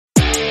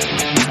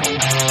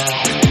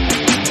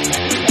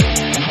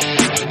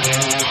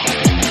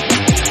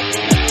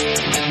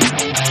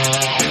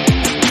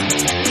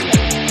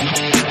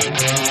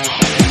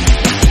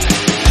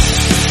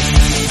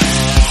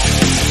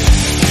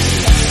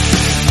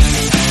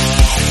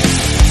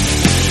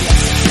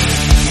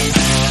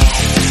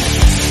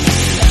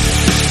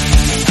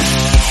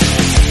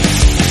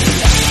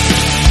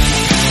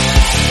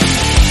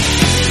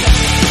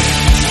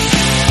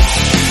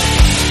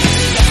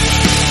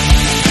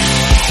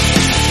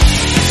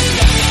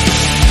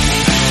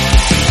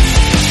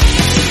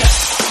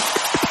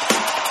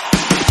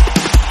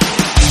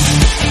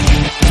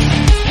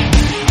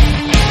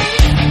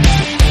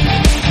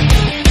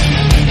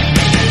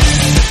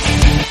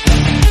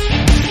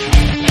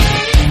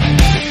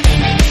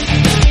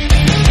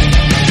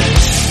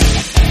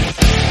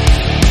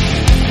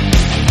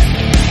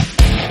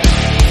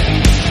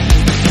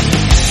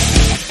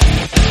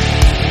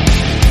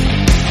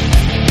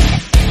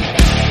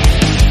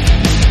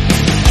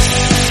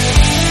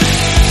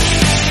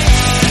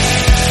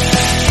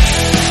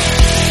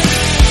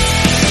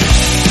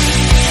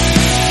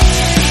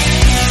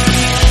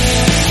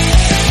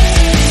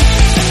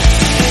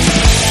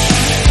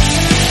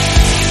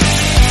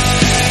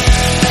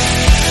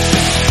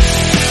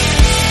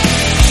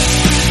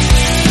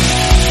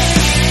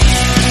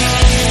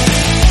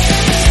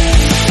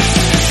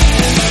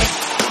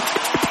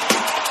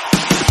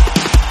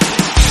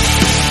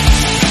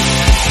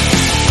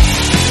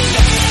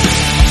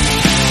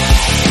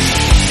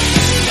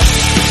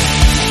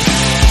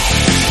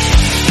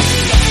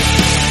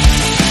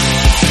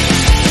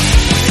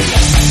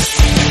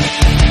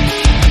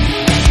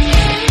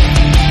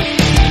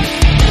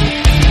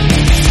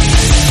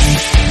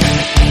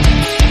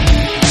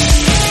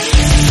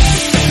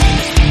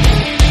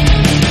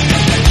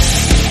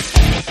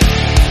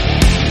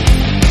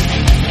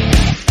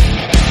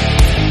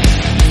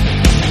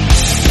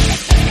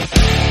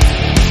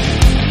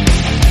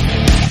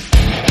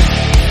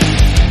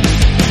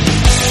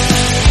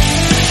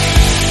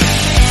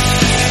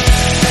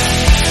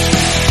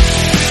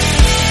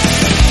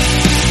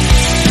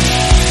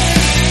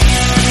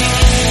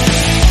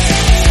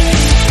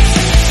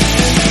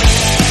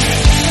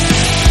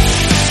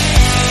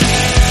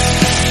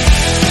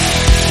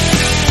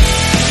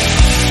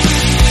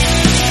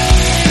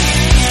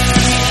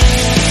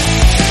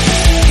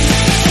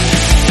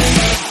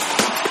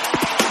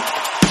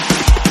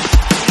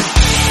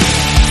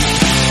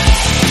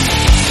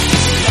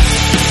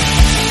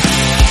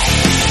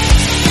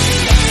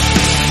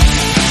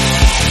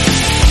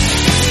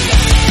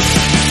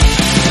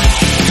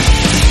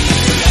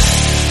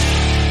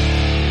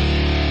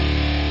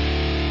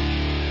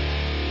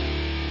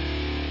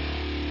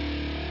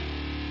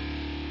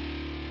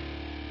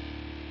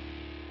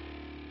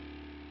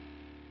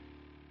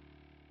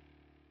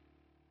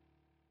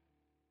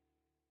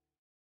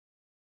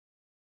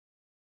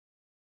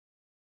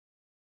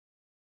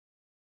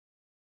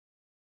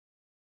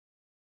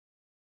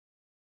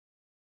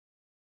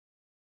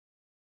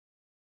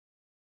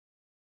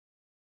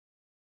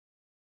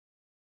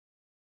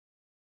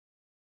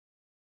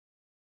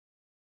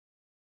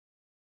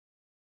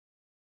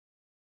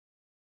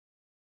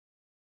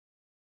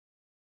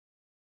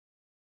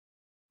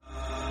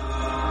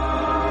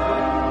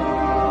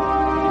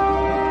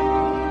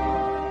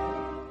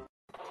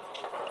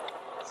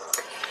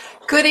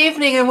Good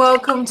evening and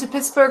welcome to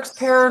Pittsburgh's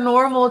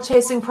Paranormal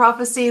Chasing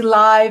Prophecy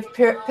Live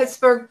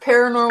Pittsburgh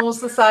Paranormal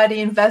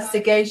Society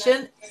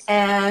investigation.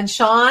 And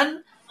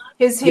Sean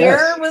is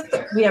here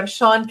we have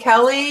Sean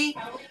Kelly,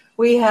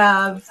 we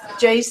have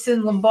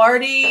Jason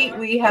Lombardi,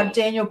 we have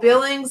Daniel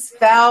Billings,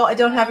 Val, I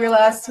don't have your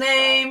last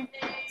name,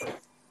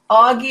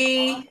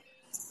 Augie,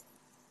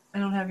 I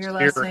don't have your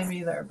last name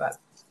either, but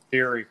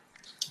Theory.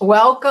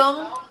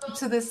 Welcome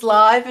to this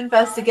live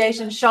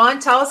investigation. Sean,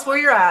 tell us where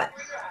you're at.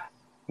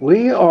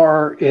 We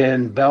are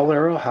in Bel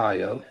Air,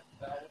 Ohio,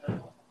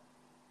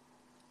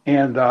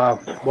 and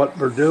what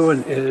we're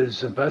doing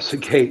is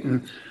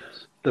investigating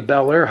the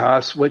Bel Air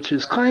House, which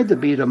is claimed to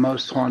be the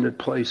most haunted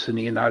place in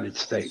the United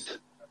States.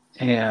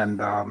 And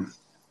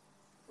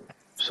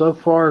so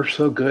far,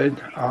 so good.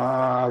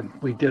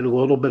 We did a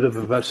little bit of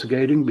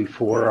investigating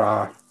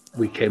before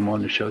we came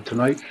on the show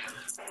tonight,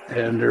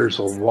 and there's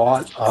a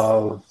lot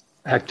of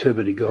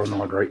activity going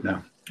on right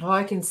now. Oh,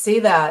 I can see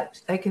that.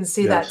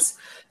 That.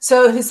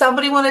 So does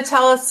somebody want to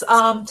tell us,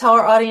 tell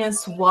our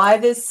audience why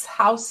this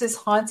house is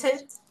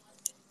haunted?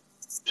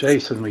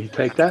 Jason, will you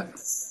take that?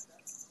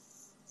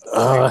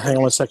 Hang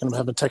on 1 second. I'm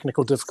having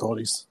technical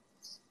difficulties.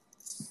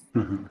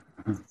 All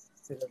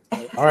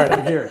right,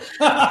 I'm here.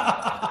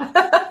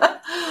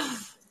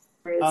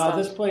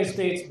 This place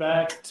dates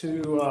back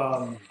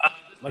to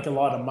like a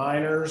lot of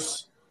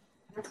miners,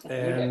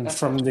 and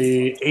from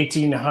the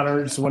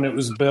 1800s when it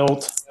was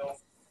built.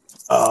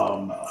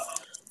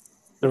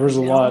 There was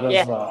a lot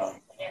of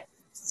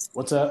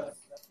what's that?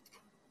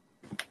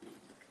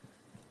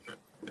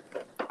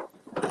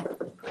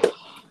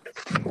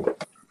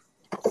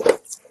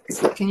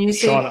 Can you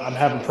see? Sean, I'm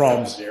having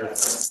problems here.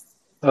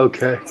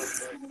 Okay.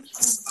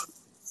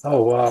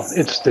 Oh, wow.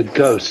 It's the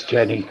ghost,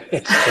 Jenny.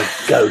 It's the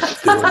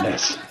ghost doing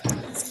this.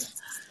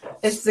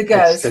 It's the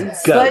ghost.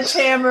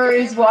 Sledgehammer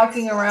is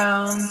walking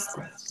around.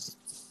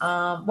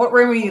 What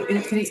room are you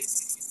in?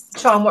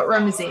 Sean, what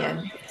room is he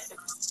in?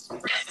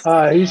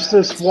 He's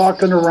just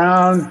walking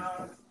around.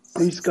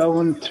 He's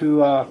going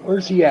to,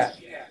 where's he at?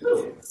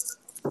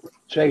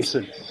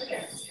 Jason.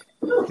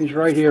 He's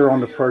right here on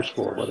the first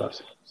floor with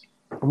us.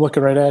 I'm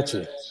looking right at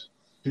you.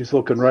 He's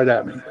looking right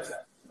at me.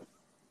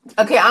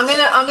 Okay, I'm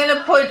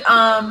gonna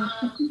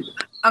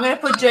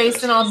put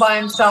Jason on by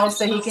himself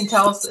so he can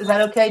tell us. Is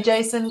that okay,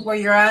 Jason, where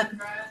you're at?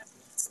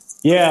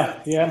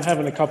 Yeah, I'm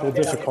having a couple of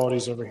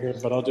difficulties over here,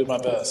 but I'll do my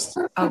best.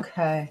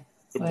 Okay.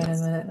 Wait a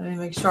minute. Let me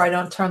make sure I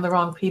don't turn the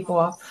wrong people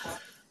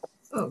off.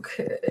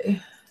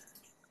 Okay.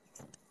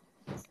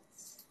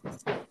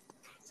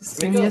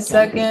 Just give me a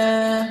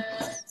second.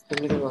 I'm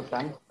going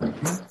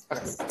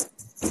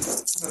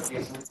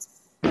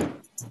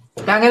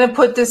to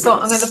put this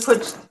on. I'm going to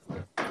put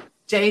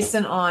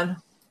Jason on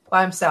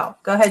by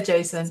himself. Go ahead,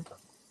 Jason.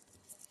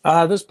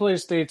 This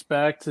place dates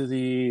back to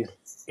the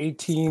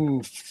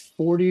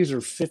 1840s or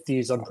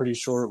 50s. I'm pretty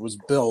sure it was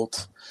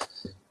built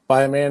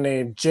by a man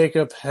named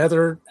Jacob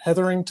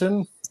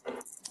Hetherington.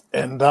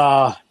 And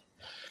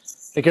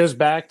it goes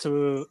back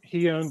to,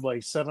 he owned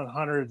like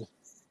 700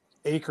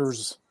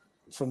 acres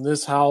from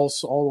this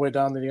house all the way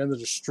down to the end of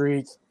the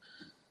street,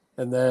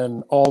 and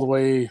then all the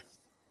way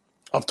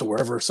up to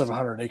wherever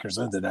 700 acres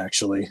ended,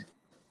 actually.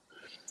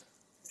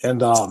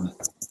 And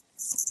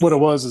what it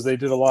was is they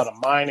did a lot of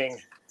mining.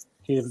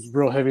 He was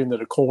real heavy into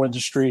the coal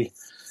industry.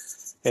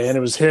 And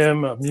it was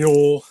him, a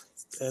mule,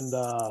 and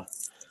I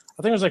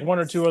think it was like one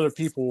or two other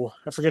people.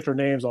 I forget their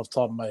names off the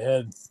top of my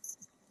head.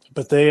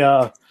 But they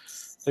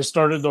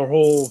started their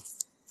whole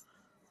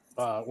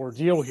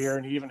ordeal here,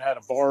 and he even had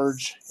a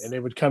barge, and they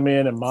would come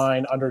in and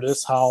mine under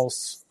this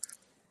house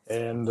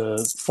and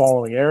the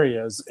following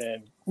areas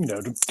and,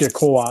 to get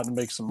coal out and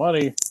make some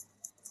money.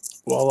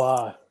 Well,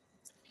 I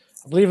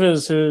believe it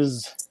was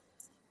his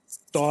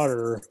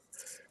daughter,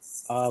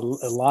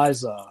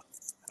 Eliza.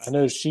 I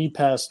know she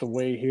passed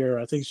away here.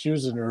 I think she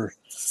was I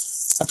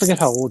forget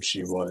how old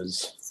she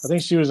was. I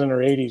think she was in her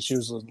 80s. She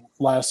was the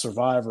last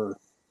survivor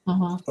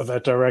of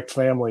that direct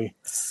family.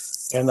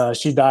 And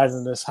she died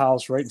in this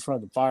house right in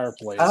front of the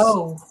fireplace.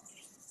 Oh.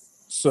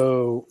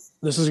 So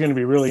this is going to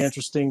be really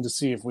interesting to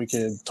see if we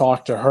can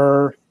talk to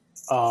her.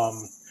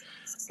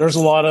 There's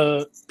a lot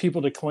of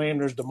people that claim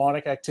there's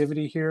demonic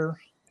activity here.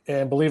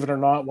 And believe it or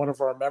not, one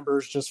of our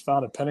members just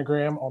found a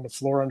pentagram on the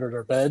floor under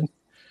their bed.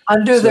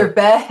 Their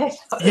bed?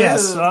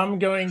 Yes, I'm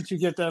going to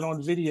get that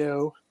on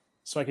video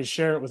so I can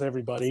share it with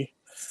everybody.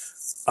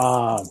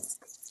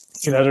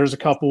 There's a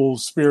couple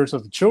spirits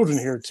of the children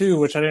here too,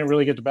 which I didn't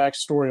really get the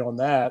backstory on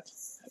that.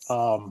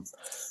 I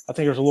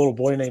think there's a little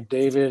boy named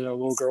David and a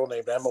little girl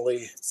named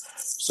Emily.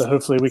 So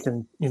hopefully we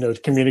can,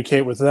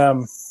 communicate with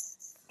them.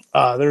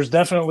 There's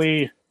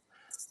definitely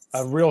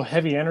a real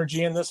heavy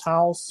energy in this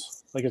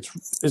house. Like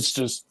it's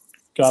just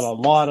got a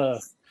lot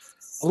of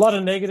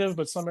negative,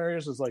 but some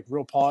areas is like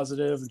real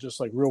positive and just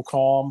like real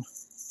calm.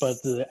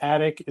 But the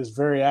attic is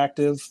very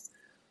active.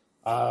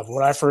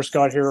 When I first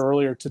got here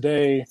earlier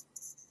today,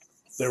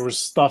 there was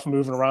stuff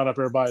moving around up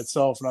there by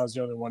itself, and I was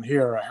the only one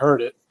here. I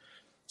heard it.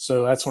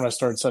 So that's when I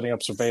started setting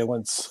up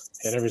surveillance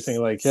and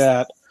everything like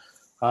that.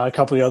 A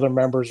couple of the other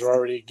members are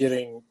already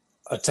getting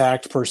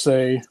attacked per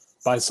se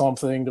by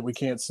something that we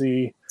can't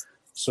see.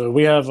 So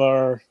we have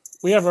our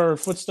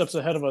footsteps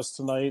ahead of us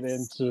tonight,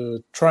 and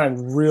to try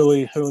and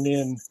really hone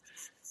in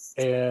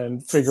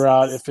and figure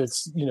out if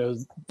it's,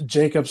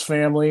 Jacob's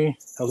family,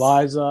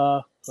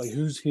 Eliza, like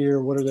who's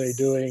here, what are they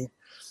doing,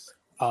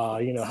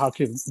 how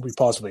could we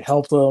possibly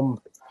help them,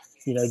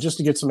 just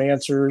to get some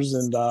answers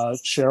and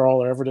share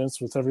all our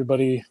evidence with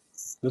everybody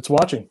that's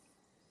watching.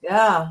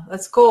 Yeah,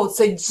 that's cool.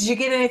 So did you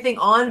get anything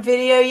on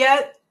video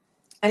yet?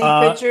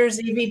 Any pictures,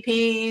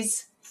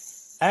 EVPs?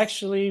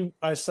 Actually,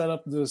 I set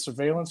up the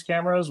surveillance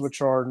cameras,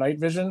 which are night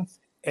vision,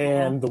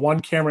 and the one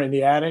camera in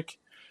the attic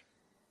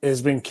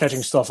has been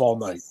catching stuff all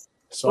night.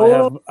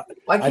 So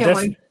I can't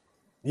wait.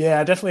 Yeah,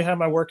 I definitely have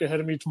my work ahead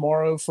of me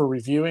tomorrow for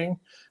reviewing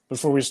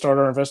before we start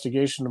our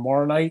investigation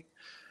tomorrow night,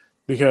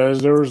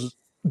 because there's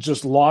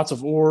just lots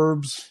of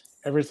orbs.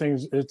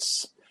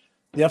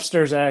 The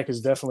upstairs attic is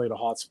definitely the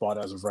hot spot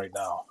as of right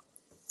now.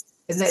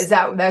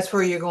 That's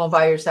where you're going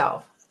by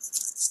yourself?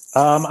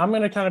 I'm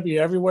going to kind of be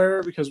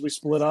everywhere because we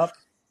split up,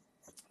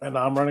 and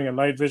I'm running a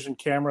night vision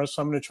camera.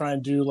 So I'm going to try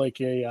and do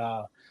like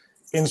a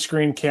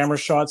in-screen camera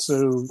shot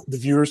so the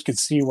viewers could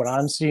see what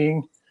I'm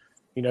seeing,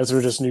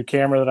 through this new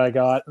camera that I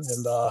got,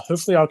 and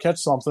hopefully I'll catch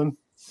something.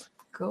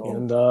 Cool.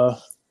 And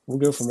we'll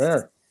go from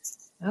there.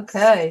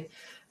 Okay,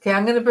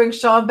 I'm going to bring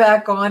Sean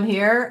back on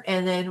here,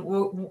 and then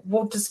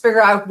we'll just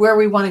figure out where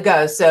we want to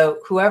go. So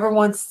whoever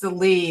wants to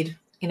lead,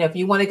 if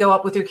you want to go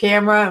up with your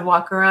camera and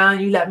walk around,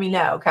 you let me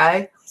know,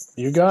 okay?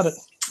 You got it.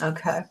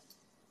 Okay.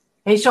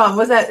 Hey, Sean,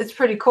 it's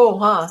pretty cool,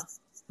 huh?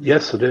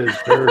 Yes, it is.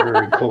 Very,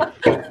 very cool.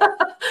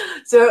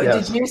 So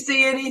yes. Did you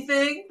see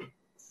anything?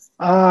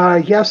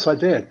 Yes, I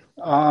did.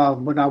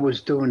 When I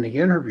was doing the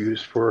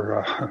interviews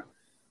for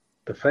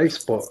the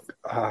Facebook,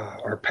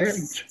 our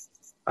page,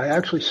 I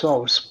actually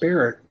saw a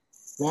spirit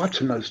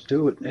watching us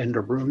do it in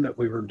the room that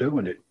we were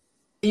doing it.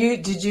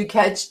 Did you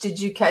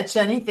catch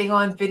anything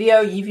on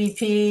video,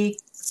 EVP,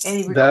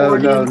 any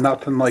recording? No,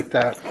 nothing like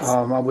that.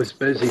 I was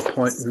busy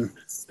pointing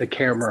the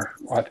camera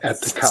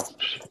at the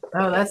couch.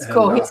 Oh, that's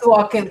cool. He's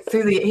walking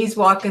through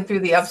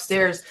the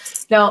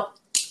upstairs. Now,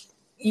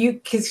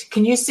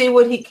 can you see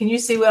what or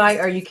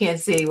you can't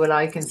see what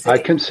I can see? I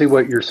can see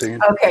what you're seeing.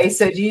 Okay,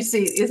 so do you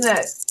see? Isn't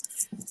that?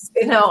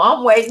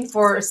 I'm waiting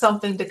for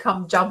something to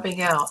come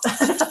jumping out.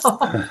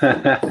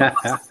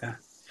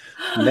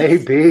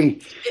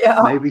 Maybe.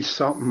 Yeah. Maybe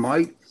something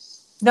might.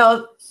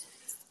 No.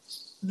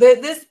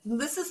 This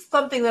is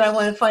something that I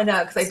want to find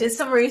out, because I did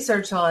some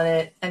research on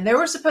it, and there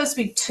were supposed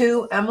to be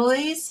two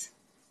Emilys.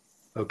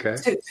 Okay.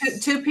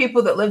 Two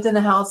people that lived in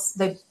the house.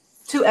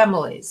 Two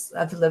Emilys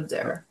that lived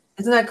there.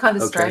 Isn't that kind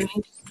of strange?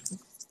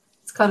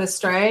 It's kind of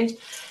strange.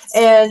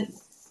 And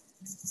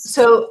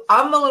so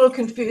I'm a little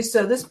confused.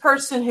 So this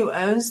person who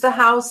owns the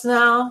house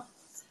now,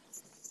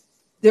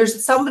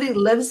 there's somebody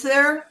lives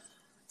there?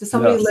 Does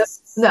somebody live?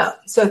 No.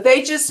 So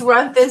they just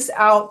rent this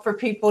out for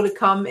people to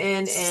come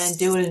in and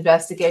do an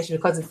investigation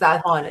because it's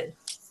that haunted.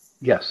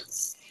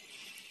 Yes.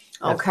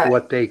 That's okay.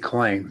 What they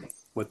claim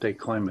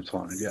it's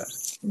haunted.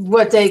 Yes.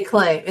 What they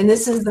claim. And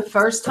this is the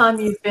first time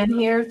you've been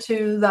here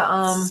to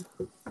the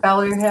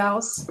Bel Air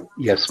house?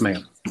 Yes,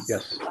 ma'am.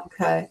 Yes.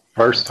 Okay.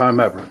 First time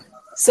ever.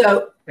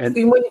 So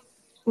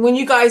when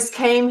you guys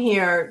came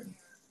here,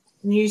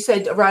 you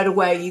said right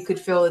away you could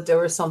feel that there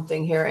was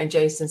something here, and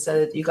Jason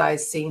said that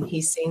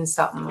he's seen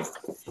something.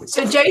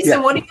 So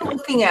Jason, What are you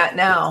looking at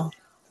now?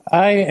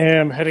 I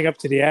am heading up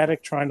to the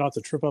attic, trying not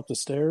to trip up the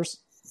stairs.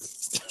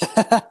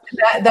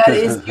 that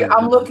is,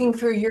 I'm looking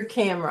through your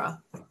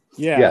camera.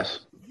 Yeah. Yes.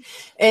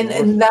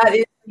 And that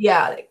is the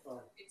attic.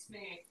 It's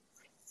me.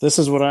 This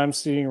is what I'm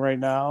seeing right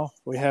now.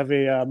 We have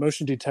a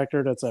motion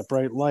detector that's at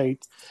bright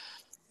light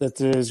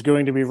that is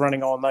going to be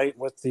running all night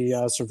with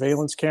the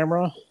surveillance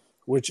camera,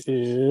 which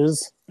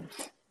is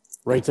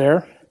right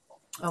there.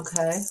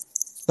 Okay.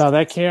 Now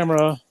that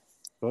camera's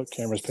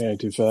panning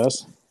too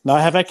fast. Now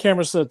I have that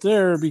camera set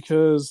there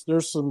because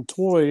there's some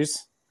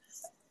toys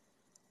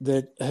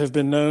that have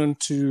been known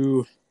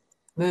to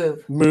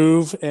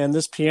move, and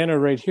this piano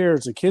right here,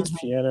 it's a kid's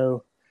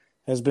piano,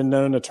 has been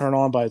known to turn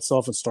on by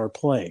itself and start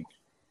playing.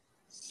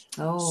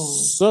 Oh.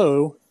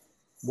 So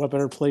what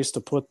better place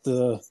to put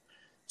the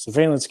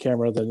surveillance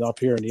camera than up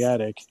here in the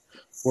attic,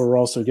 where we're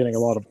also getting a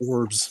lot of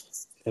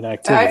orbs and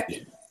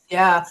activity.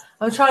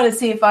 I'm trying to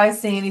see if I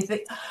see anything.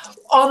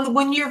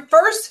 When your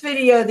first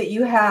video that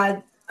you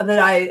had that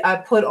I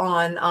put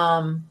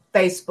on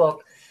Facebook,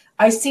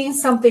 I seen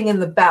something in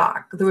the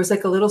back. There was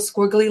like a little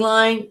squiggly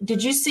line.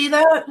 Did you see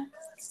that?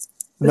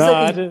 No,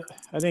 I didn't.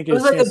 I didn't get a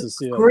chance to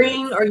see it.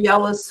 Green or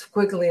yellow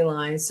squiggly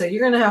line. So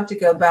you're going to have to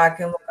go back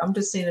and look. I'm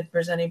just seeing if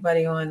there's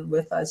anybody on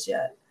with us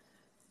yet.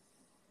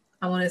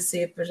 I want to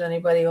see if there's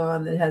anybody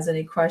on that has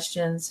any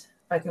questions.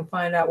 If I can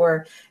find out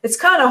where. It's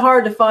kind of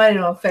hard to find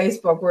it on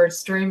Facebook where it's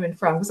streaming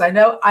from, because I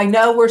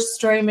know we're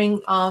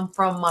streaming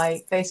from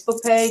my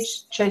Facebook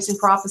page, Chasing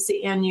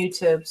Prophecy, and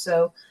YouTube.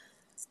 So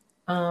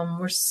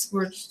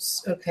we're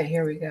okay.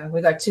 Here we go.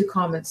 We got 2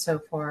 comments so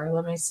far.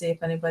 Let me see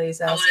if anybody's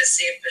asked. I want to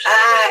see if there's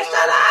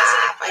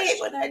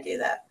when I do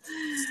that.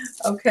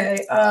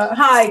 Okay.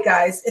 Hi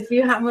guys. If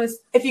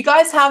you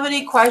guys have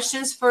any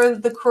questions for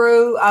the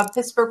crew of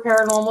Pittsburgh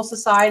Paranormal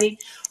Society,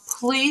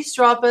 please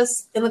drop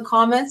us in the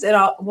comments, and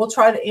we'll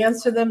try to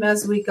answer them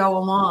as we go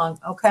along.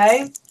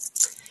 Okay.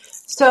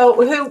 So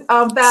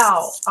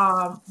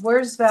Val?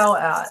 Where's Val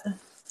at?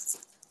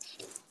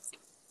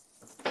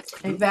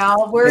 Hey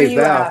Val, where are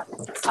you at?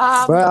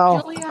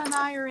 Val. Julia and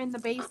I are in the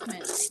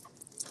basement,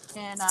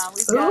 and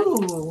we've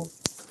got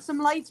some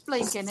lights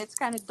blinking. It's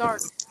kind of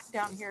dark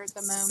down here at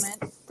the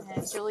moment,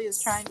 and Julia's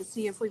trying to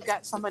see if we've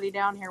got somebody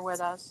down here with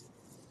us.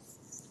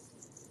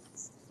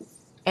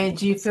 And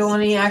do you feel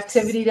any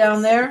activity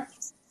down there?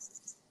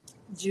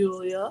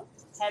 Julia?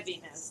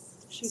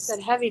 Heaviness. She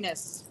said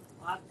heaviness.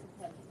 Lots of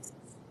heaviness.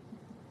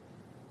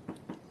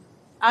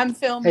 I'm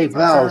filming. Hey,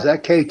 Val, is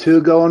that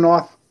K2 going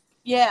off?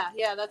 Yeah,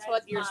 that's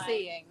what you're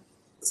seeing.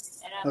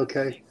 And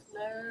Okay.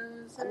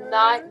 I'm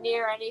not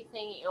near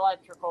anything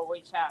electrical. We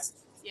checked.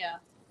 Yeah.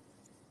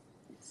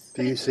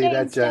 Do you see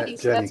that, Steady, Jenny?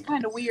 so that's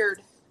kind of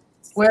weird.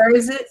 Where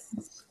is it?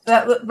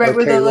 That right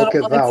where Okay, the look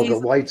little at Val, the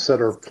LEDs? lights that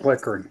are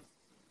flickering.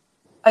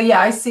 Oh yeah,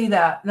 I see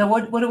that. Now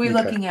what are we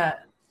looking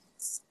at?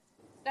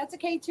 That's a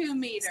K2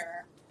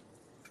 meter.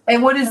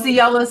 And what does the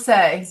yellow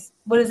say?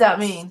 What does that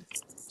mean?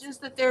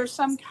 Just that there's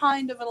some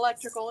kind of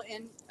electrical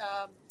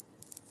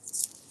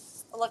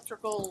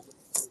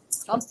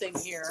something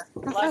here.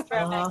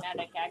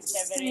 Electromagnetic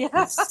activity.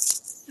 Yeah.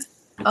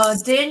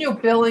 Daniel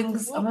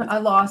Billings, I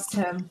lost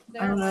him.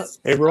 I don't know.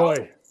 Hey,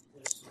 Roy.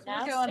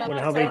 Now We're going Want up to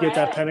help me get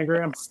that red.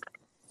 pentagram?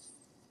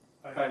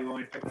 You want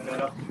me to pick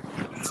that up?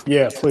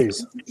 Yeah,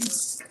 please.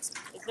 Is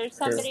there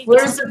somebody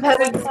Where's the down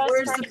pentagram? with us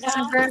Where's the right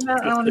now? pentagram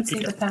at? I want to see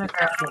the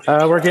pentagram.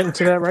 We're getting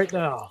to that right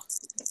now.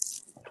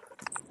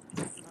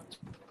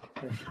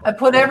 I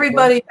put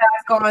everybody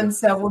back on,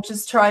 so we'll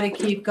just try to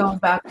keep going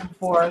back and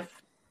forth.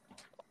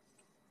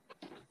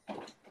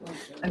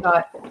 I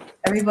got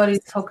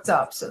everybody's hooked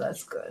up, so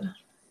that's good.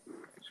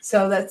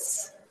 So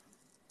this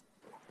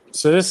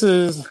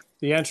is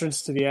the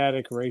entrance to the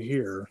attic right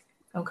here.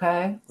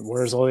 okay.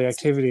 Where's all the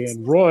activity?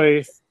 And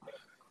Roy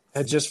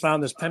had just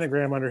found this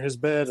pentagram under his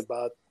bed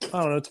about,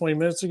 20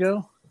 minutes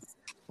ago.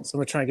 So I'm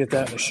going to try and get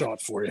that in a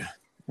shot for you.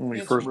 When we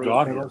first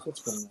got here.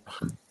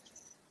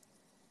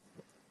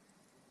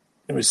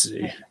 Let me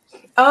see.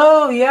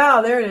 Oh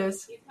yeah, there it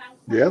is.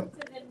 Yep.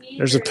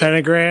 There's a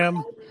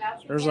pentagram.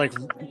 There's like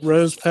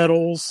rose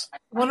petals. I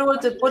wonder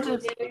what does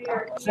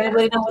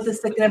anybody know what the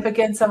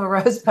significance of a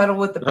rose petal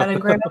with the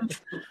pentagram?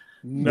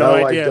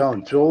 No idea. I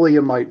don't.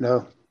 Julia might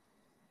know.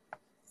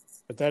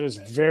 But that is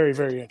very,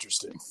 very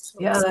interesting.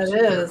 Yeah, that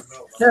is.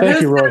 Now,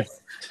 Thank you, Roy.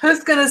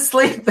 Who's gonna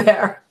sleep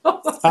there?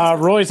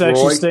 Roy's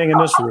actually staying in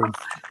this room.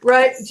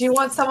 Right? Do you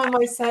want some of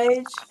my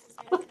sage?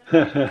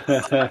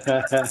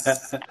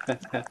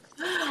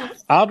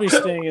 I'll be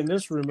staying in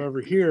this room over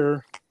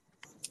here,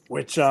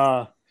 which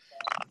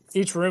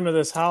each room of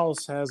this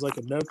house has like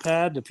a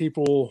notepad that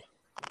people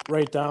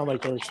write down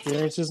like their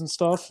experiences and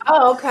stuff.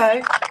 Oh,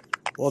 okay.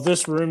 Well,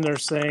 this room, they're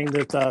saying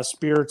that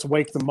spirits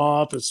wake them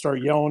up and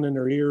start yelling in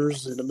their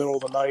ears in the middle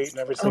of the night and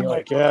everything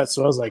like that.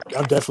 So I was like,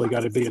 I've definitely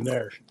got to be in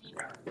there.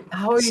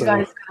 How are you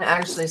guys going to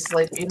actually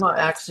sleep? You're not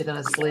actually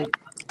going to sleep.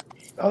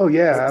 Oh,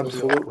 yeah,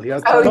 absolutely. You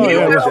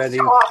will, Jenny.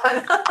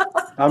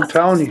 I'm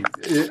telling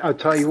you, I'll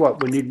tell you what,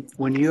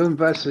 when you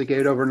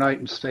investigate overnight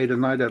and stay the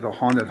night at a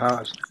haunted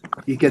house,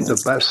 you get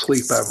the best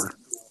sleep ever.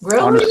 Really?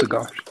 Honest to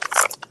gosh.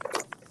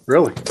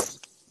 Really.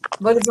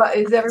 What about,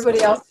 does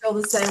everybody else feel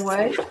the same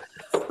way?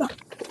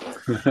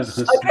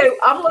 Okay,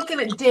 I'm looking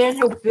at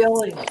Daniel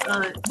Billings.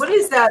 What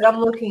is that I'm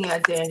looking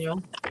at,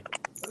 Daniel?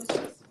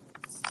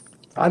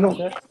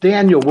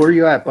 Daniel, where are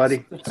you at,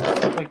 buddy?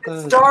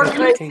 Dark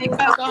racing.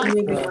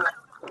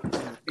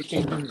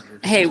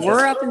 Hey,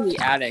 we're up in the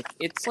attic.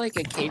 It's like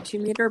a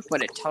K2 meter,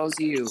 but it tells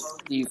you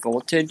the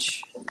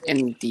voltage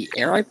in the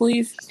air, I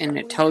believe, and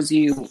it tells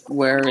you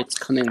where it's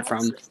coming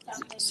from.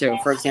 So,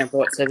 for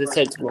example, it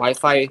says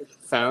Wi-Fi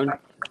phone,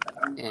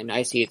 and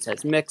I see it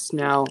says mix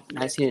now, and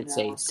I see it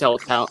say cell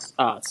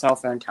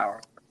phone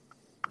tower.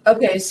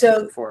 Okay,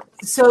 so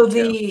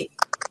there's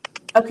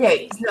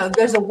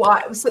a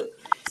Y. So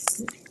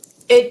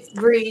it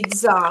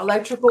reads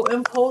electrical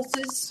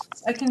impulses.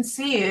 I can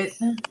see it.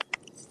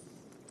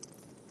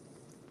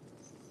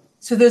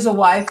 So there's a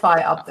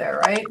Wi-Fi up there,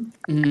 right?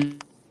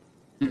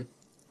 Mm-hmm.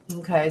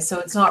 Okay, so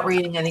it's not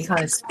reading any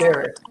kind of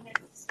spirit.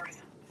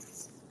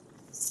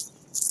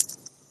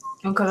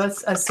 Okay,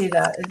 I see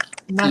that.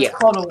 And that's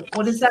called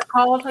what is that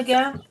called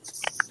again?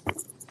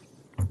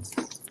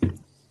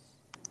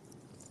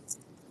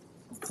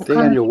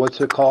 Daniel, what's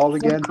it called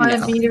again? What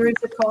kind of meter is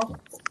it called?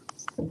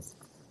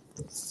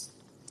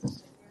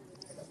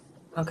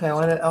 Okay, I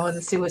want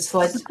to see what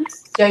sled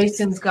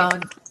Jason's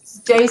going.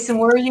 Jason,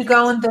 where are you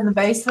going? In the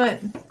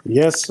basement?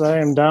 Yes, I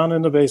am down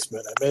in the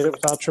basement. I made it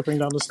without tripping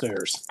down the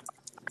stairs.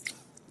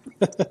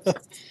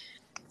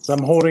 So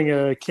I'm holding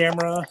a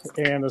camera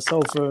and a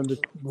cell phone to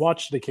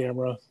watch the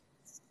camera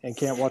and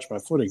can't watch my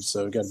footage,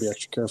 so got to be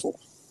extra careful.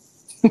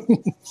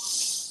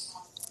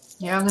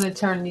 Yeah, I'm going to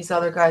turn these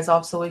other guys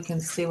off so we can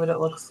see what it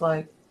looks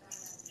like.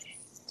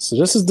 So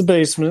this is the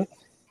basement.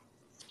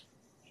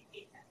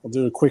 I'll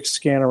do a quick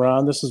scan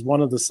around. This is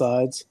one of the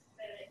sides.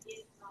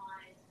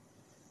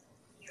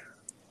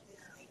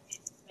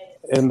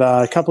 And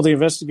a couple of the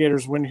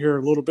investigators went here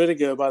a little bit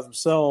ago by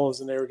themselves,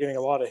 and they were getting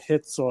a lot of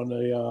hits on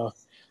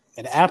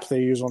an app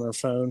they use on their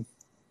phone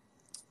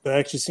that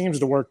actually seems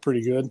to work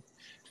pretty good.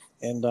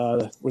 And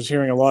was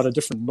hearing a lot of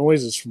different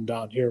noises from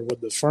down here when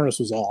the furnace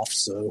was off,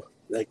 so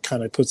that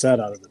kind of puts that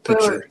out of the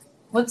picture. Wait.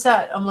 What's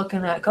that I'm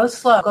looking at? Go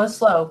slow, go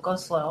slow, go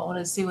slow. I want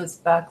to see what's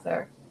back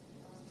there.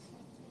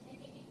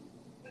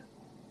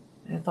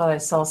 I thought I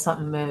saw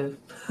something move.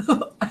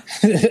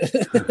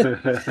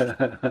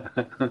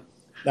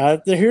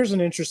 Here's an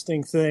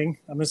interesting thing.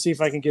 I'm going to see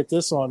if I can get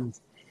this on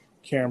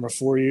camera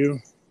for you.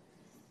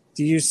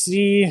 Do you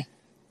see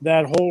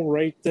that hole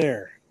right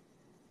there?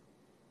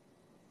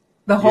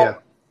 The hole?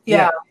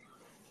 Yeah.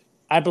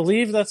 I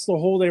believe that's the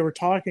hole they were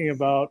talking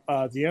about,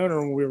 the owner,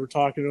 when we were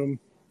talking to him,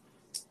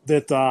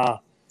 that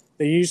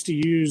they used to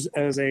use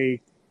as a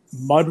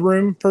mud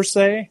room, per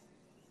se.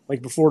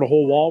 Like before the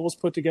whole wall was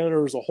put together,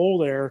 there was a hole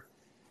there,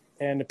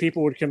 and the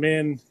people would come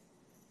in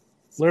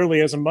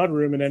literally as a mud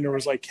room, and then there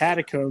was like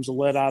catacombs that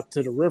led out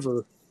to the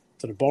river,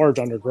 to the barge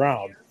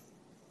underground.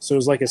 So it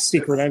was like a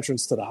secret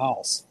entrance to the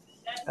house.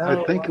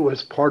 I think it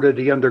was part of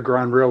the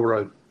Underground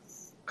Railroad.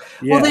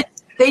 Yeah. Well,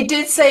 they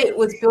did say it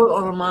was built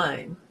on a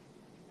mine.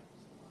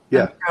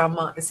 Yeah.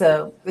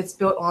 So it's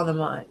built on a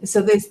mine.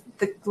 So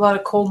a lot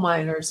of coal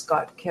miners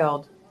got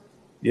killed.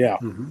 Yeah.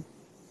 Mm-hmm.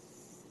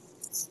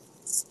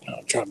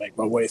 I'll try to make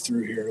my way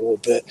through here a little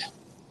bit.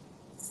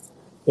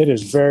 It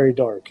is very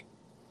dark.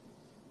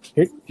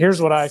 Here's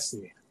what I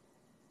see.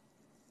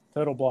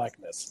 Total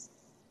blackness.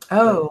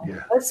 Oh,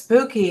 Yeah. that's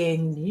spooky.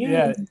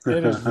 Yeah,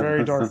 it is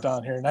very dark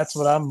down here, and that's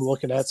what I'm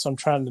looking at, so I'm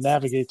trying to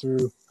navigate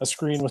through a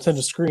screen within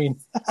a screen.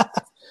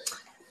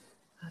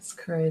 That's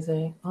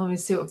crazy. Let me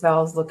see what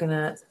Val's looking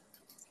at.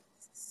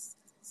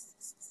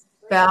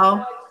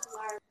 Val?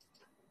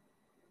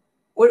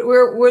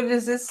 What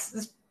is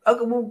this?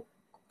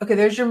 Okay,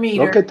 there's your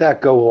meter. Look at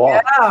that go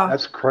off. Yeah.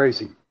 That's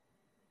crazy.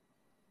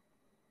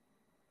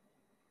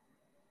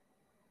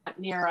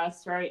 Near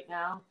us right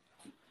now.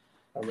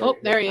 Oh,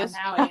 there he is.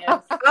 Now he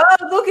is. Oh,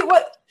 look at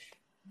what.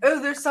 Oh,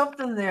 there's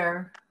something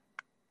there.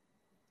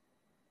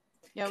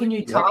 Yeah, Can we've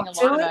you been talk getting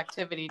a to lot of it?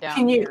 activity down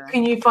Can here.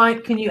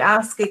 you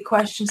ask it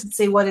questions and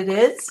say what it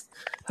is?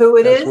 Who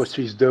it That's is? what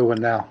she's doing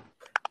now.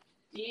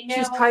 Do you know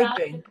She's about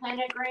typing. the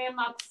pentagram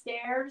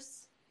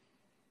upstairs?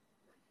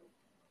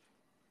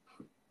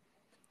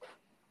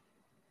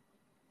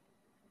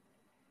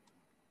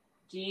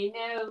 Do you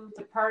know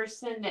the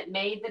person that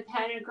made the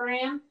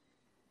pentagram?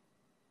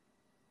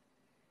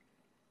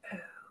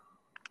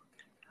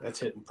 That's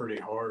hitting pretty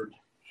hard.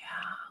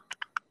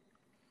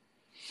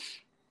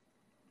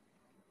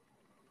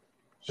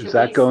 Should Is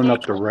that we going stay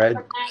up to away red?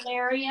 from that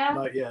area?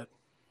 Not yet.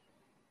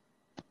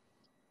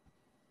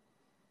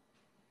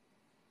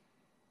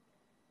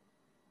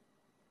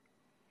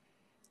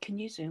 Can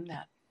you zoom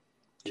that?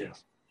 Yeah.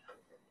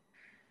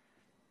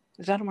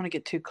 Because I don't want to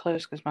get too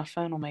close because my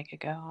phone will make it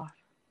go off.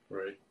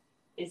 Right.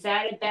 Is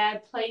that a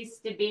bad place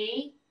to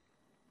be?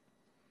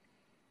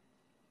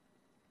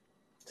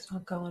 It's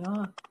not going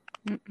on.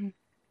 Mm-mm.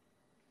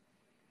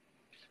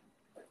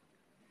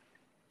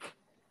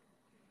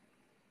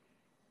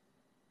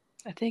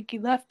 I think he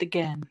left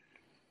again.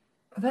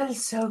 That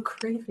is so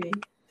creepy.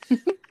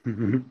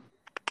 Mm-hmm.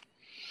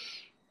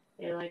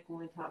 They like when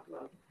we talk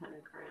about the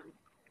pentagram.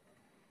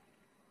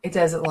 It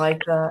doesn't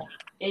like that.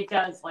 It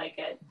does like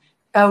it.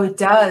 Oh, it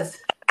does.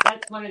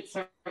 That's when it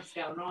starts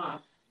going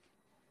off.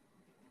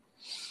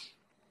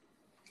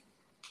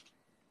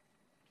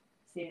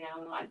 See,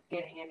 now I'm not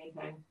getting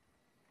anything.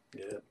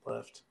 Yeah, it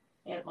left.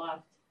 It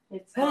left.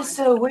 It's That gone. is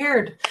so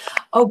weird.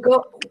 Oh,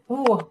 go.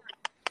 Ooh.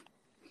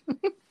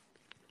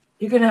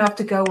 You're going to have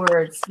to go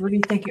where it's. What do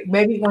you think?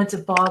 Maybe it went to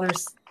bother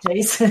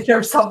Jason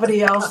or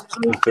somebody else.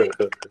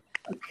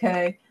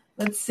 Okay.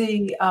 Let's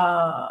see.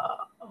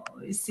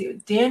 Let's see.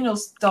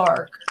 Daniel's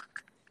dark.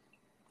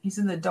 He's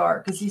in the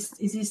dark. Is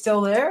he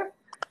still there?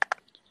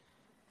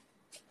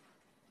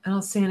 I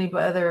don't see any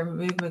other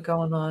movement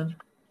going on.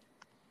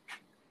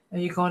 Are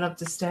you going up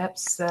the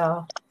steps,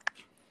 Sal?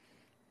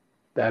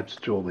 That's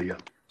Julia.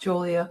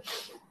 Julia.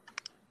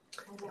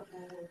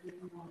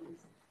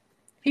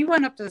 He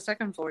went up to the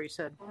second floor, he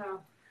said. Oh,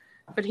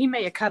 But he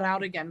may have cut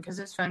out again because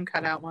his phone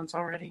cut out once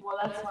already. well,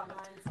 that's why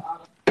mine's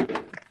off.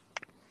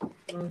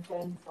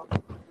 Okay.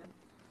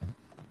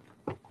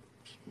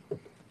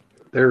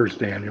 There's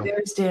Daniel.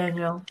 There's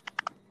Daniel.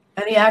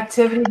 Any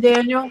activity,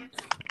 Daniel?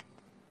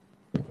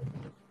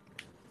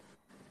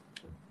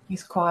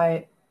 He's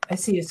quiet. I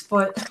see his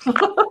foot.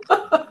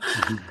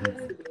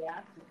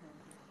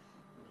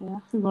 Yeah,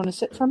 you want to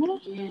sit for a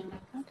minute? Yeah.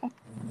 Okay.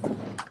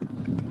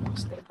 I'll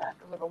stay back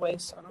a little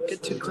ways so I don't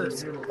get too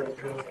close.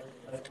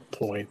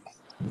 Point.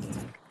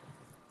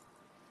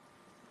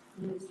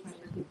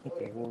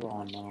 Okay, we're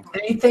on now.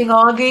 Anything,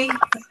 Augie?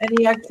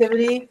 Any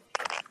activity?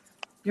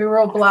 You're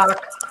real black.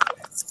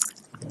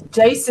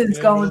 Jason's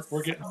going.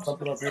 We're getting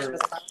something up here.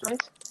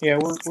 Yeah,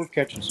 we're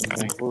catching some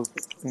things.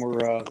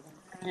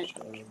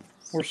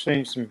 We're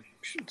seeing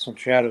some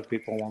shadow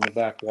people along the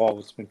back wall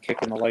that's been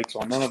kicking the lights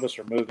on. None of us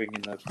are moving,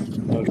 and the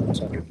motion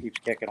sensor keeps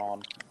kicking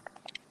on.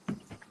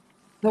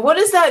 Now, what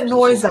is that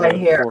noise I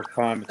hear? Fourth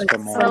time it's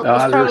come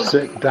on. They're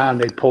sitting down.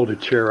 They pulled a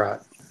chair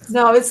out.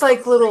 No, it's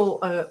like little,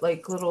 I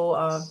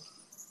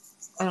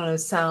don't know,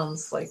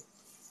 sounds like,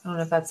 I don't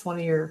know if that's one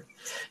of your.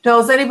 No,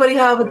 does anybody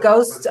have a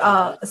ghost,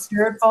 a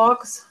spirit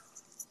box?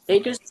 They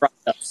just brought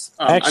us.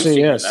 Actually,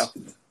 yes.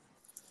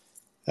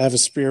 I have a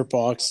spirit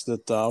box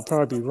that I'll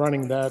probably be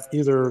running that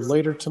either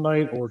later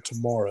tonight or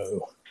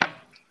tomorrow.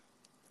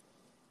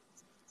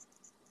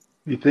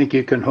 You think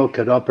you can hook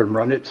it up and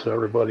run it so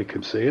everybody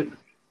can see it?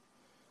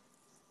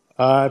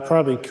 I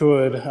probably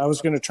could. I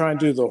was going to try and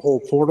do the whole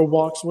portal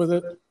box with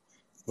it,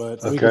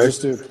 but we can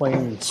just do a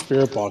plain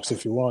spirit box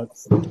if you want.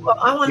 Well,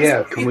 I want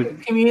to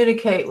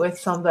communicate with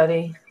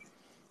somebody.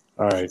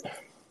 All right.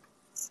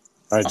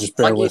 Just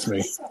bear with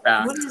me.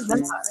 What is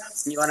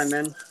that? You want him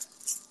in?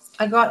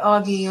 I got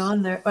Augie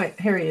on there. Wait,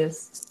 here he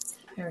is.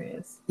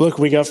 Look,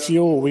 we got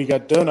fuel. We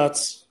got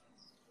donuts.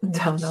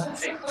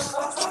 Donuts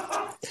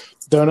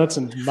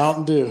and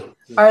Mountain Dew.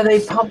 Are they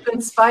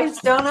pumpkin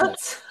spice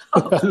donuts?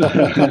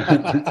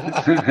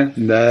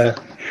 Nah.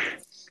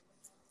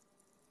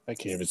 I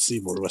can't even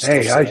see more.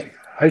 Hey,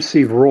 I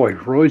see Roy.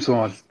 Roy's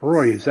on.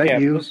 Roy, is that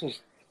you?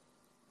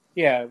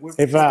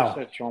 Hey,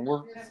 Val.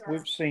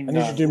 We've seen. I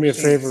need you to do me a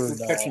favor.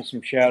 We're catching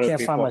some shadow. I can't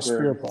people find my up here.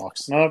 spirit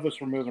box. None of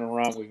us are moving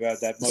around. We've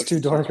had that. It's too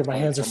dark and my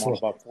hands are full.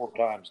 About 4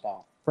 times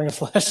now. Bring a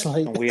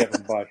flashlight. And we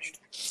haven't budged.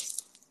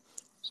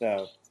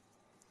 So,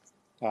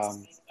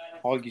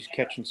 Augie's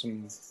catching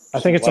some. I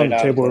think it's on the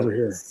table over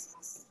here.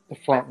 The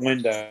front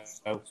window,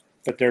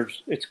 but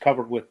it's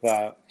covered with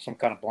some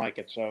kind of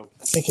blanket, so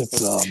I think it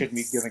shouldn't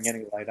be giving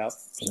any light out.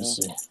 Let me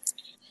see.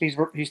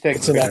 He's taking.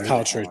 It's in that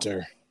couch right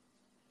there.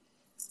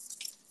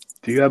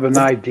 Do you have an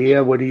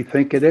idea? What do you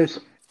think it is?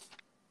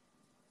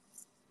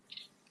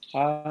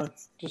 It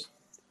just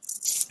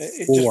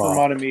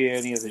reminded me of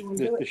any of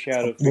the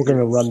shadow. We're going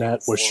to run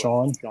that with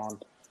Sean,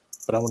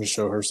 but I want to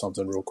show her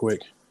something real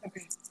quick.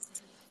 Okay.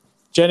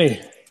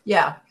 Jenny.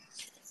 Yeah.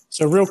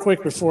 So real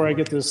quick before I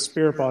get this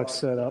spirit box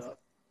set up,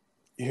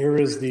 here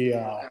is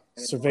the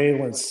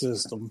surveillance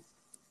system.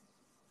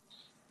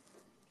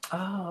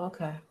 Oh,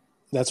 okay.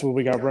 That's what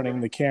we got running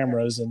the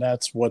cameras, and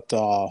that's what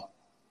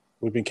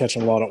we've been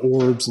catching a lot of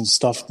orbs and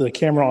stuff. The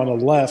camera on the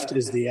left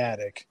is the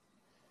attic.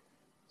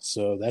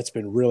 So that's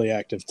been really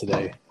active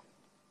today.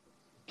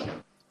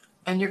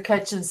 And you're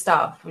catching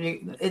stuff.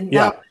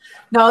 Yeah.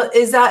 Now,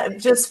 is that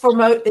just for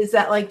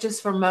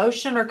just for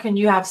motion, or can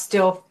you have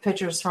still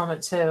pictures from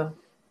it too?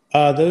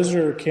 Those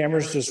are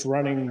cameras just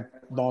running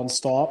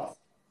nonstop.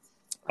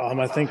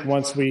 I think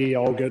once we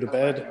all go to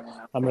bed,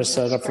 I'm going to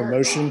set it up for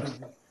motion,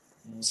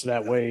 so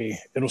that way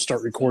it'll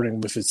start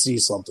recording if it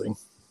sees something.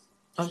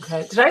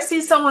 Okay. Did I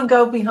see someone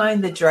go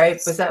behind the drape?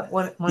 Was that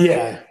one?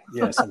 Yeah.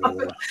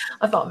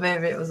 I thought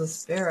maybe it was a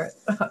spirit.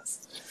 That'd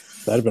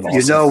have been awesome.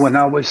 You know, when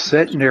I was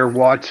sitting there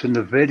watching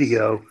the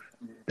video,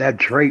 that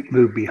drape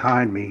moved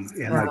behind me,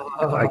 and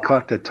I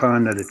caught the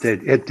tone that it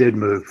did. It did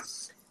move.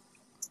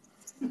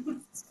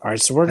 All right,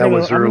 so that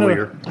was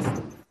earlier.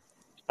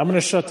 I'm going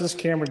to shut this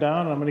camera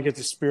down. And I'm going to get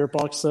the spirit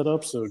box set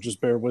up, so just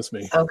bear with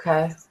me.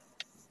 Okay.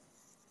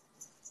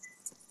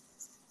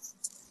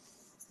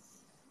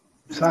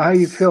 So how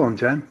you feeling,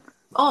 Jen?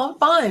 Oh, I'm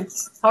fine.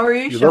 How are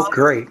you, You Sean? look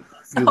great.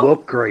 You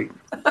look great.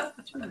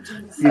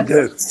 You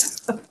do.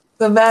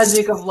 The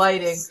magic of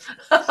lighting.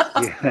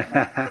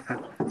 Yeah.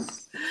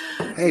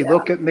 Hey,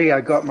 look at me. I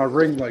got my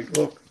ring light.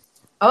 Look.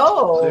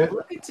 Oh,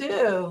 look at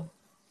you.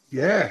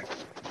 Yeah.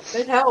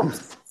 It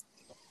helps.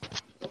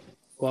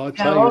 Well, I'll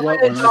tell you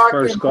what, when I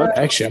first got...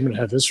 Actually, I'm going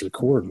to have this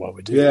record while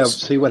we do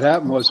this. Yeah, see, what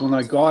happened was when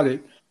I got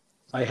it,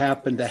 I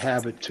happened to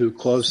have it too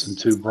close and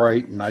too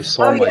bright, and I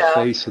saw my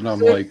face, and I'm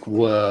like,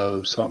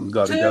 whoa, something's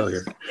got to go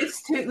here.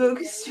 It's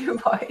too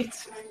white.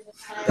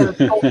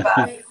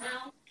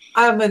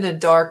 I'm in a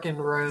darkened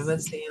room.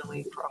 That's the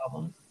only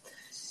problem.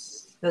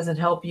 Doesn't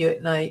help you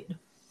at night.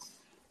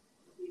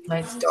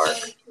 Night's dark.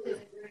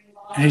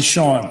 Hey,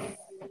 Sean.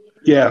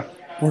 Yeah.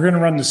 We're going to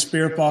run the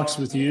spirit box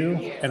with you,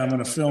 and I'm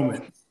going to film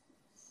it.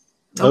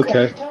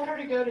 Okay. Tell her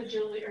to go to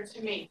Julie or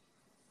to me.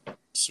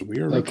 So we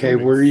are okay,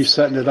 where are you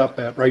setting it up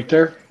at? Right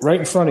there?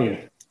 Right in front of you.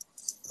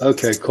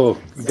 Okay, cool.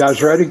 You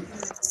guys ready?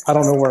 I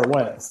don't know where it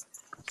went.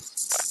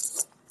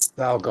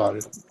 Val got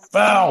it.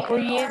 Val! Were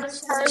you the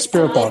person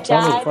Spirit box.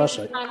 I need a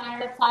flashlight.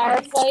 behind the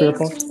fireplace? Spirit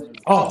box?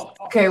 Oh.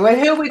 Okay, well,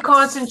 who are we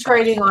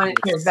concentrating on it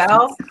here?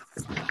 Val?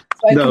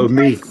 No,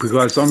 me,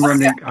 because I'm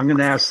running. I'm going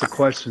to ask the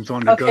questions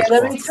on the ghost Okay,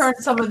 let box. me turn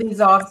some of these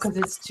off because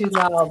it's too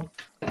loud.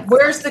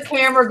 Where's the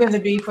camera going to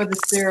be for the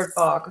spirit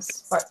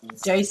box?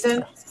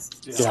 Jason?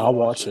 Yeah, I'll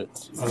watch it.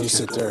 I'll just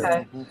sit there.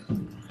 Okay.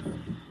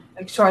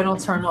 Make sure I don't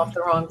turn off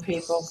the wrong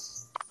people.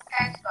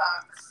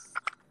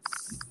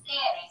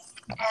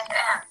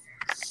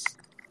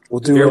 We'll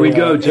do Here we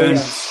go, Jen.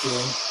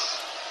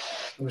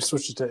 Let me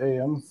switch it to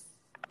AM.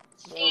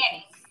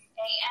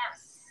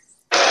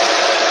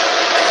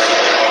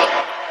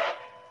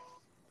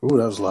 Ooh,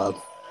 that was loud.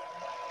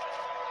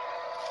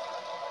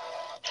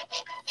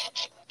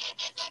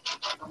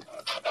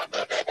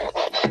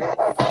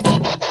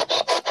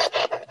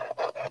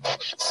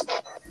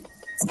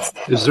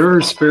 Is there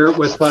a spirit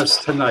with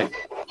us tonight?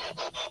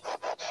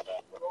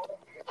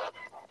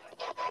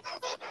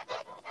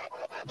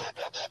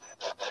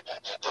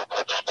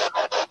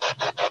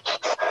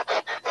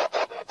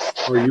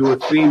 Are you a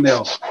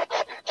female?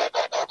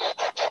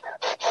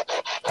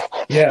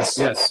 Yes.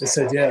 Yes. It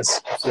said yes.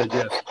 I said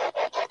yes.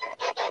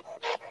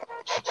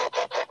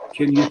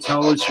 Can you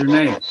tell us your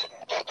name?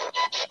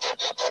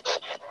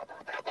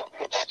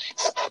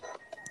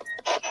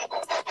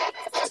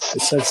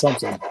 It said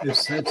something. It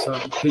said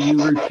something. Can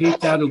you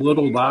repeat that a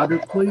little louder,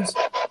 please?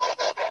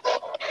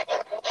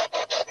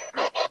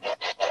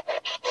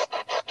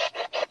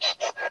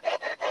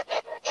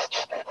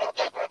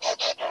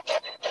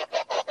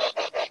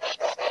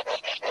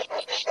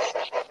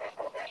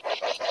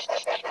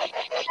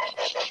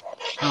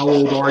 How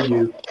old are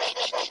you?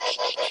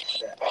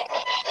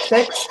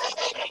 6.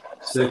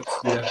 6,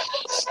 yeah.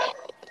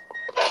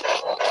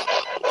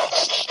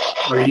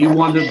 Are you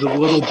one of the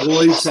little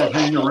boys that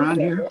hang around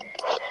here?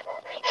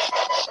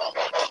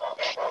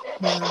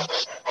 No.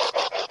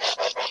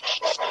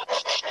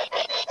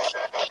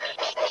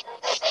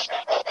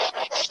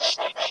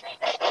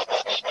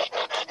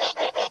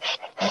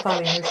 I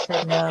thought he just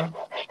said no.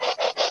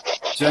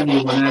 Jen,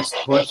 you want to ask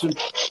a question?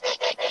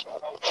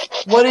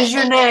 What is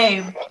your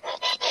name?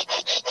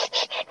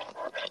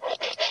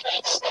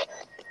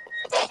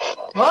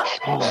 What?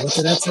 Oh, what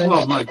did that say?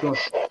 Oh, my God.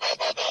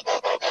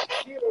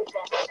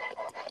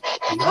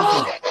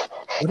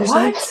 What did he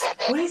What? say?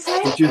 What did he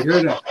say? Did you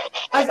hear that?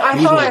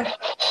 I thought.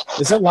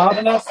 Is it loud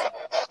enough?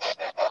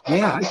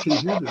 Yeah, I can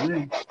hear the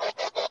name.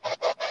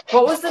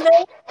 What was the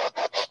name?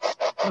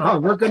 Oh,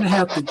 we're going to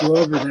have to go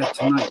over that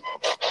tonight.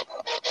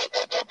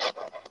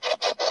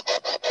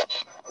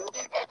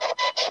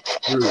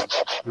 Ruth.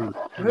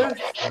 Ruth.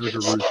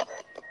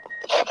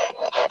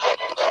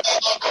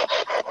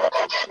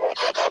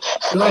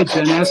 Go ahead,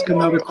 Jen. Ask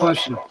another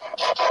question.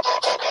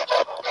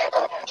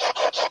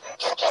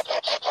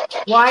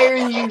 Why are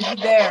you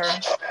there?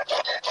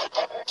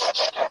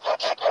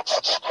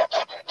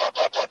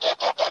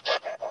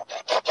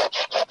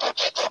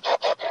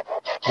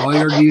 Why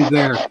are you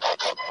there?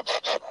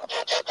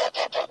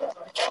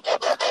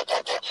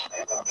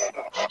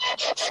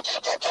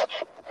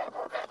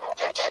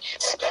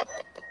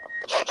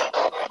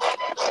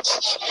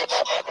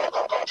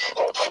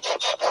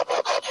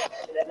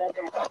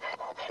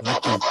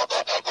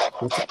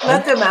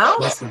 Let them out?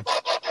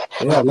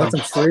 Let them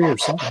free or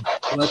something.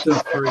 Let them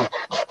free.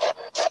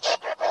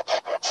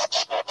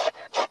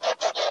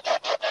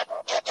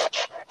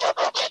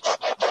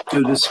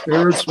 Do the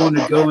spirits want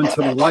to go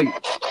into the light?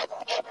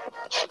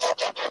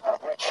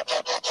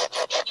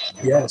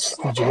 Yes.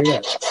 Did you hear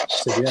that? I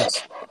said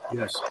yes.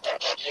 Yes.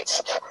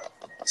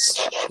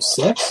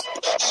 6?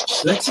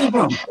 6 of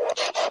them.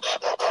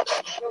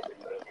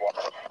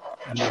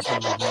 And there's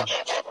only one.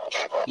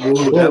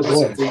 Whoa, that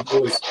was a deep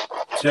voice.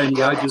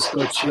 Jenny, I just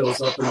got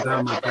chills up and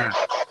down my back.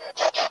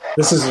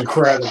 This is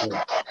incredible.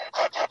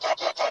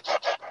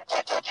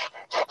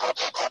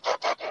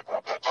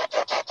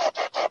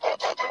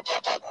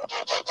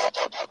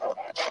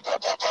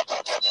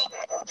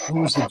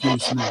 Who was the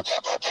dude's name?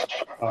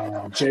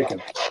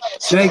 Jacob.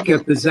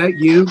 Jacob, is that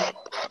you?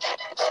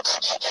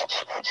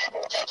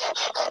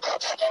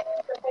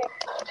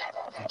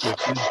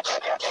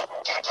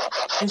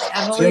 Is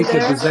Emily Jacob,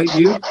 there? is that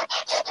you?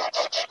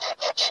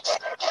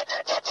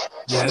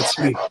 Yeah, it's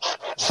me.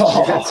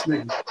 Yeah, it's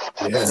me.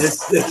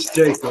 Yes. It's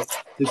Jacob.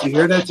 Did you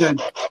hear that, Jen?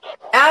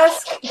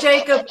 Ask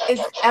Jacob,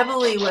 is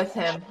Emily with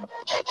him?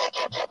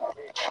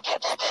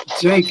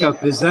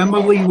 Jacob, is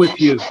Emily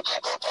with you?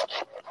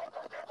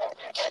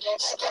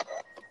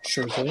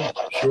 Sure thing.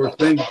 Sure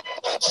thing.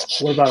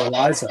 What about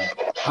Eliza?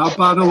 How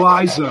about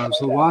Eliza?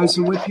 Is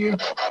Eliza with you?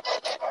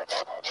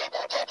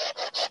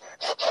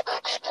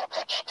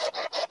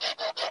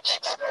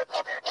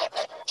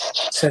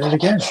 Say it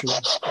again, sure.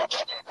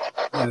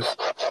 Yes.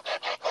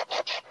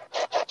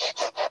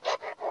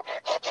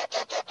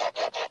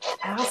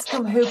 Ask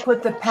him who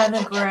put the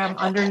pentagram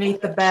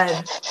underneath the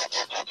bed.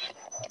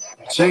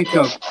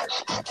 Jacob,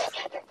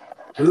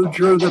 who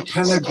drew the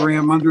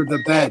pentagram under the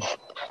bed?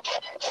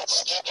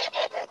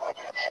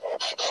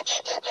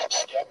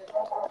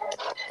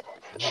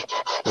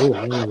 Oh,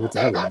 I don't know what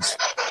that is.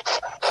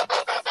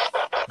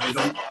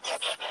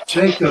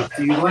 Jacob,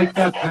 do you like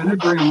that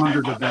pentagram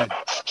under the bed?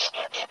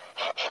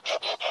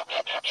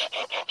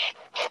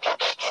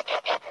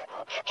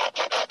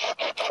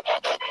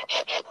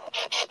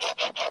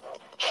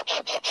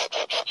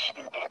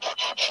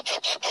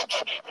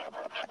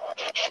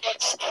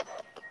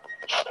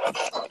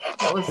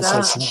 What was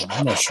That's that? something.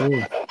 I'm not sure.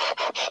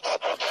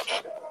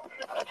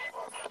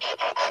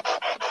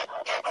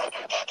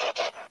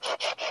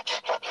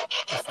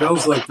 It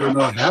feels like they're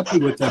not happy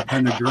with that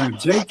pentagram.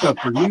 Jacob,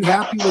 are you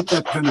happy with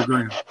that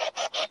pentagram?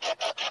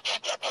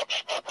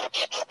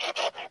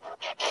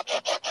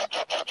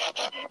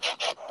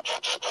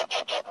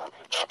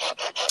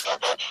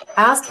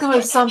 Ask him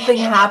if something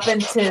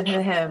happened to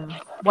him.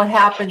 What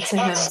happened to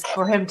him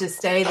for him to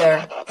stay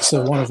there?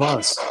 So one of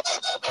us.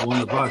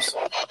 One of us.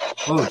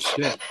 Oh,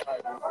 shit.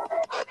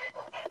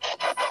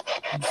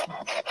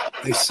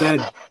 They said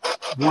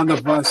one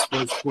of us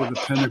was for the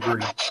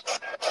pentagram.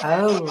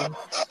 Oh.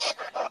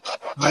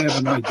 I have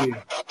an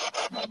idea.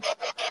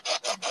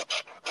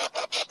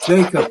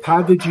 Jacob,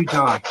 how did you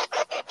die?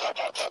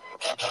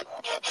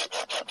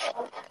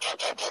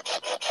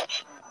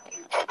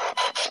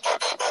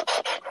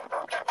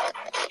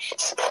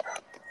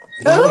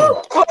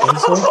 Whoa.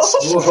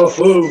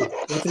 Whoa.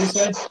 What did he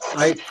say?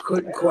 I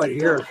couldn't quite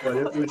hear it,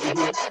 but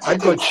I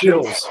got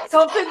chills.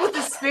 Something with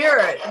the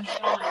spirit.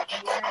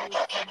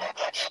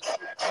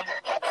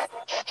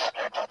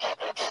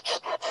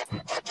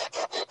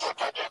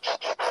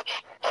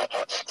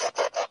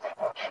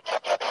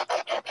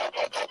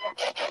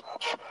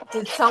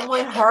 Did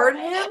someone hurt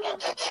him?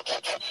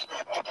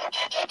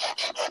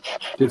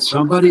 Did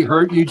somebody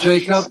hurt you,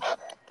 Jacob?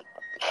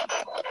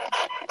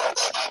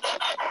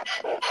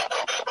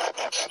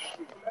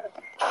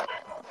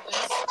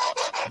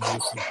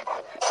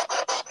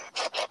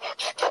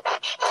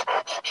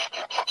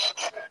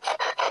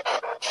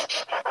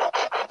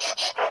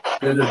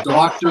 Did a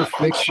doctor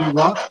fix you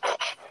up?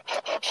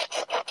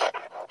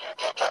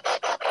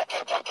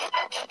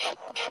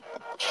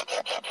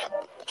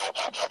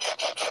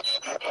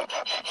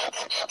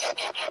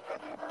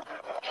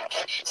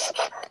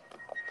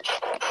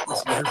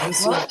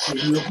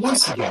 Your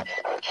voice again.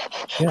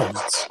 Yeah.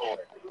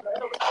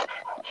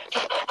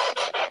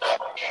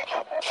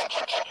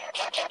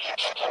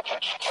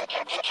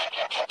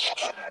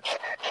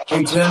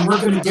 Hey, Jen, we're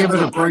going to give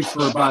it a break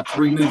for about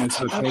 3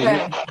 minutes,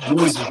 okay? The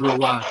noise is real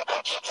loud.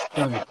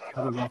 Go ahead,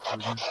 cut it off for a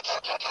minute.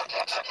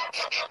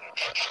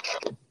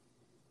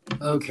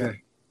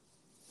 Okay.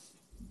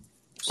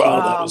 Wow,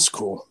 that was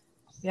cool.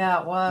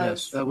 Yeah, it was.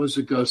 Yes, that was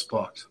a ghost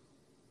box.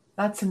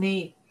 That's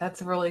neat.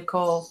 That's really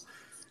cool.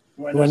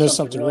 You want to know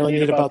something really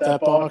neat about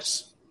that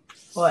box?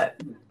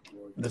 What?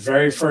 The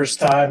very first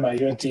time I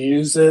went to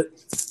use it,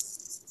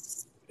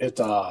 I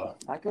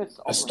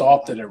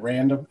stopped it at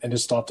random, and it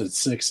stopped at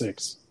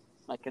 6.6.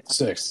 Like it's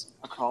 6.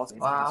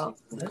 Wow,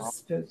 that's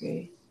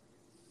spooky.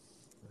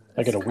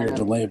 I got a weird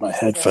delay in my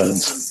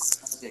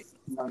headphones.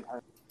 I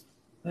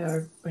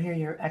hear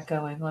you're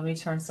echoing. Let me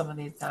turn some of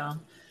these down.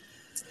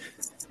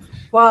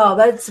 Wow,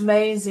 that's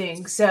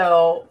amazing.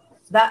 So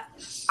so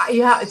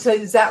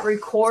does that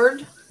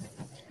record?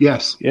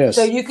 Yes.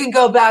 So you can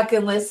go back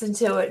and listen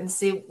to it and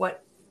see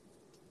what,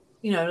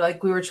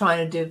 like we were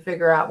trying to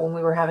figure out when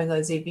we were having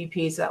those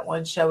EVPs, that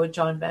one show with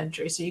John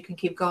Ventry. So you can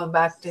keep going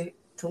back to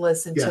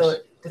listen to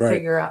it to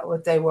figure out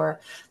what they were.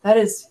 That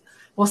is,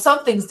 well,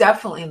 something's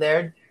definitely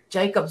there.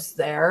 Jacob's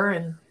there,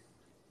 and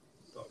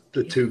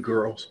the two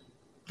girls.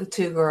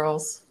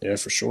 Yeah,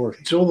 for sure.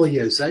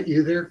 Julia, is that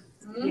you there?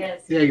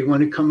 Yes. Yeah, you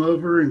want to come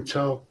over and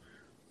tell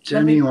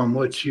Jenny on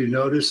what you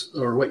noticed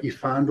or what you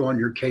found on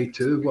your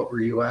K2? What were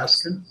you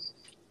asking?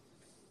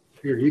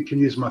 Here, you can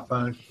use my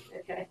phone.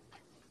 Okay.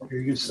 Here,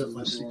 you can sit in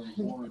my seat.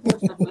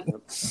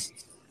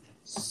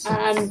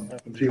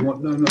 Do you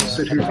want? No,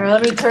 sit here. Here,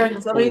 let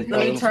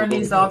me turn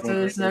these off so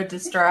there's no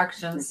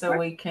distractions, so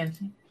we can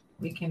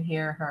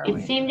hear her.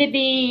 It seemed to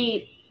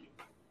be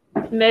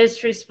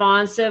most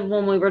responsive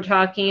when we were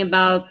talking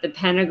about the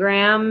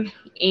pentagram,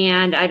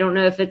 and I don't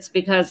know if it's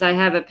because I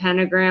have a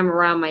pentagram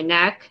around my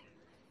neck,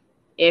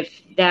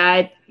 if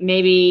that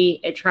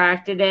maybe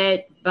attracted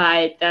it,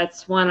 but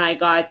that's when I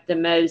got the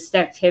most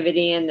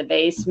activity in the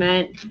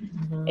basement.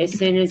 Mm-hmm. As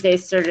soon as they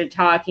started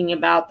talking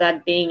about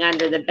that being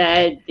under the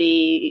bed,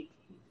 the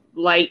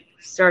light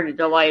started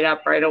to light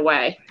up right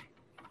away.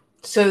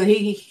 So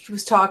he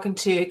was talking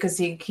to you because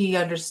he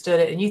understood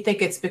it, and you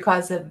think it's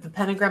because of the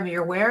pentagram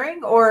you're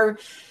wearing, or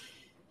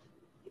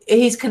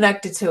he's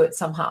connected to it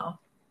somehow?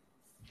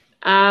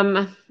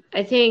 I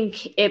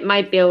think it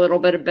might be a little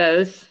bit of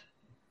both.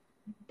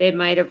 They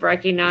might have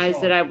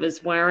recognized that I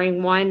was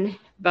wearing one,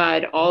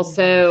 but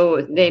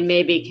also they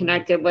may be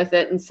connected with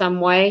it in some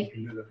way.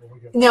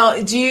 Now,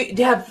 has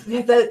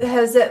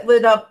it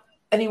lit up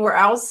anywhere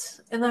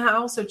else in the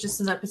house, or just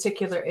in that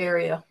particular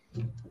area?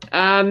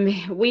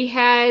 We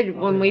had,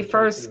 when we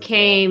first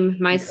came,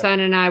 my son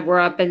and I were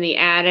up in the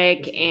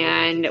attic,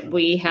 and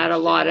we had a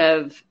lot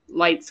of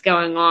lights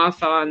going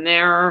off on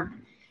there,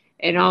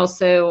 and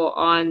also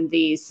on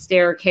the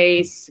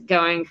staircase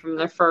going from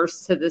the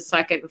first to the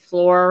second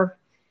floor.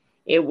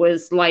 It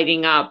was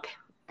lighting up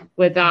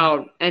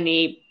without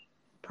any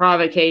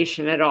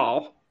provocation at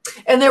all.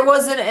 And there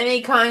wasn't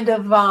any kind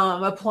of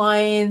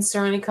appliance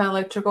or any kind of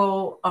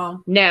electrical?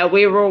 No,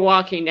 we were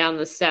walking down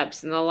the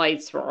steps and the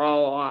lights were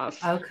all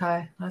off.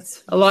 Okay.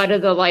 A lot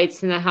of the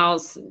lights in the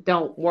house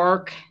don't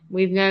work,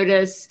 we've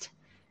noticed,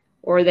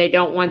 or they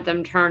don't want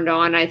them turned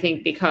on, I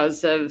think,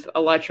 because of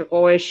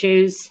electrical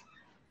issues.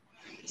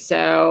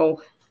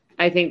 So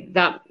I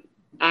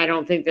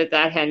don't think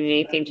that had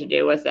anything to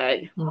do with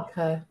it.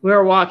 Okay. We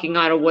were walking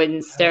on a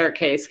wooden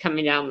staircase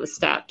coming down the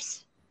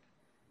steps.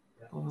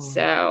 Oh.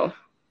 So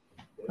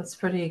that's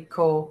pretty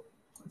cool.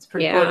 That's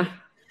pretty cool.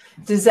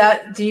 does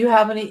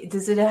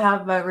it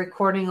have a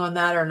recording on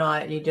that or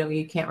not?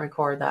 You can't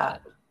record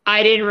that.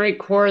 I didn't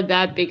record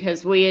that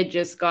because we had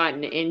just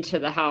gotten into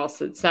the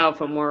house itself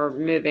and we're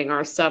moving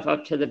our stuff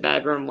up to the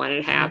bedroom when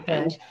it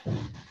happened.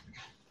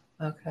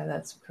 Okay,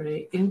 that's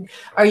pretty.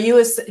 Are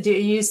you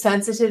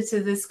sensitive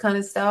to this kind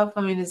of stuff?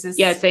 I mean, is this?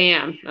 Yes, I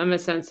am. I'm a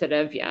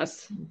sensitive.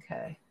 Yes.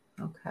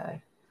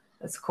 Okay.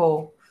 That's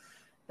cool.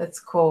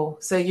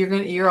 So you're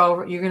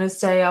gonna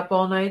stay up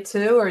all night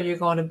too, or are you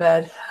going to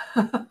bed?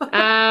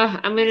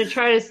 I'm gonna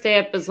try to stay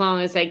up as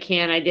long as I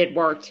can. I did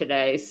work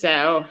today,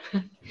 so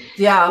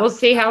yeah, we'll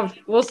see how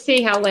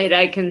late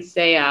I can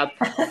stay up.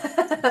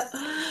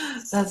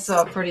 That's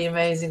pretty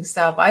amazing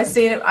stuff. I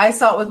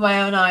saw it with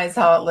my own eyes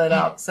how it lit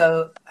up.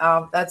 So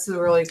that's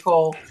really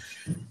cool.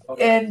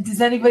 And is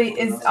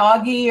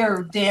Augie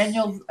or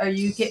Daniel, are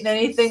you getting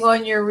anything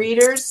on your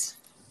readers?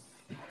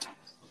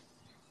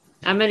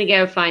 I'm going to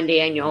go find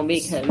Daniel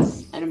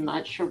because I'm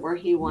not sure where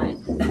he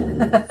went.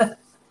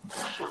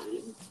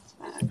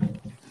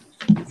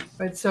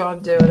 Right, so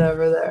I'm doing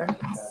over there.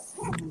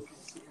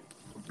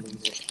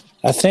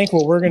 I think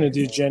what we're going to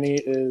do, Jenny,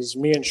 is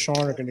me and Sean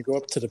are going to go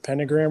up to the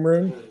pentagram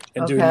room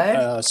and do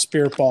a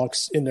spirit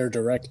box in there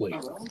directly.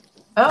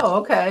 Oh,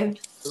 okay.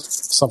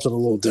 Something a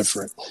little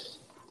different.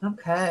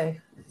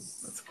 Okay.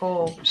 That's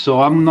cool. So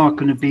I'm not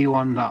going to be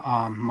on the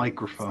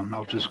microphone.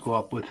 I'll just go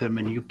up with him,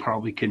 and you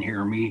probably can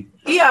hear me.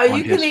 Yeah,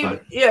 you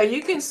can.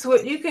 You can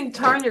switch. You can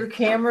turn your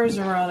cameras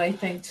around, I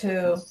think,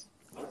 too.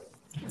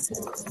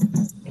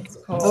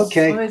 Cool.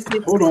 Okay.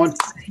 Hold on.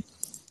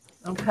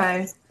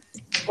 Okay.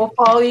 We'll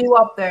follow you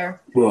up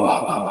there.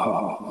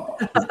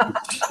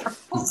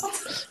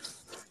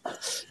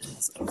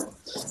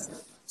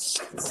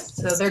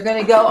 So they're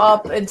going to go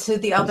up into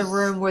the other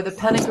room where the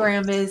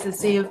pentagram is to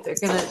see if they're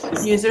going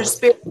to use their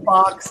spirit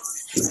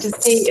box to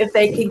see if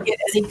they can get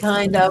any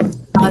kind of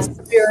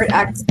spirit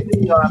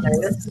activity on there.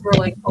 This is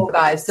really cool,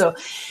 guys. So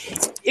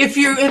if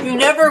you've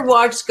never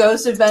watched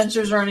Ghost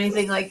Adventures or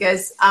anything like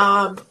this,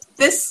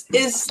 this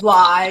is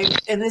live,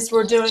 and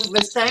we're doing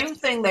the same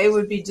thing they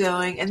would be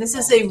doing. And this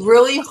is a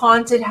really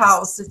haunted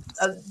house.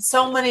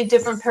 So many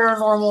different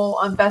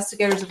paranormal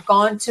investigators have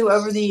gone to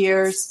over the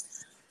years.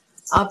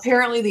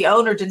 Apparently, the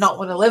owner did not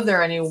want to live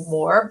there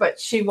anymore, but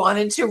she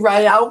wanted to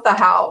rent out the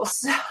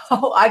house.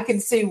 So I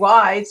can see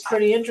why. It's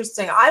pretty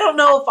interesting. I don't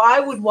know if I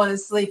would want to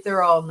sleep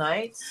there all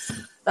night.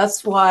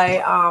 That's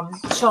why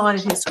Sean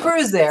and his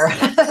crew's there.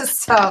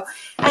 So,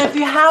 and if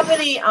you have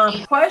any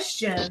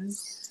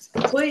questions,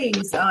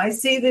 please, I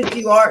see that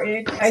you are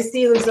in. I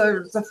see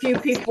there's a few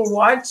people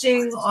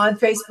watching on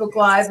Facebook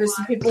Live. There's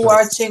some people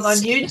watching on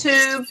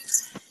YouTube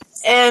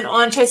and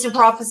on Chasing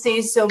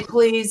Prophecies. So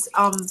please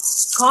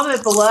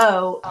comment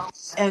below,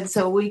 and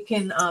so we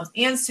can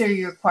answer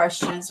your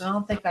questions. I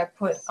don't think I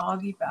put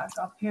Augie back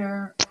up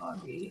here.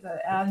 Augie,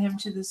 gotta add him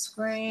to the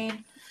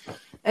screen.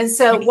 And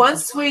so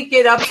once we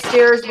get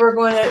upstairs, we're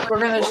going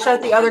to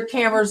shut the other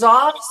cameras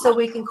off so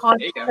we can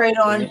concentrate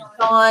on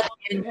Sean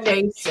and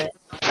Jason.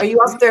 Are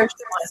you up there,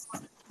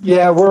 Sean?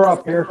 Yeah, we're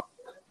up here.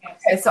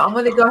 Okay, so I'm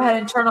going to go ahead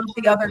and turn off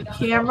the other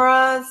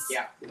cameras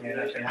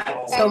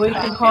so we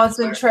can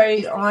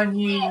concentrate on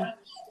you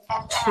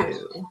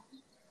two.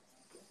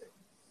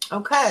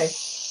 Okay,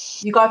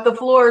 you got the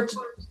floor,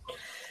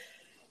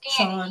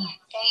 Sean.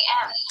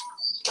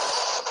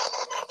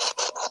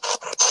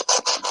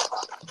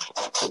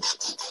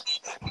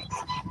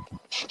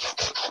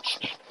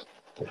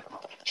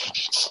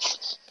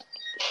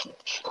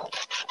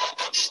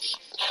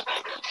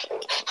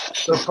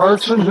 The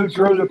person who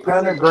drew the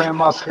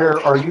pentagram up here,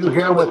 are you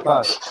here with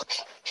us?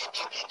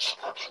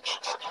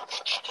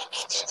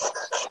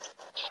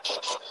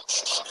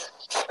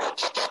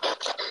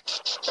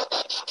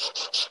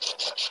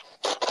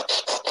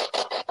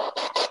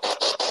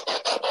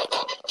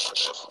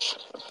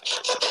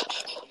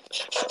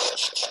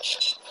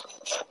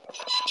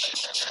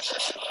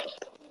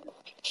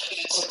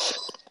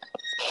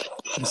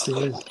 Yes, he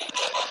is.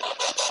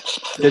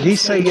 Did he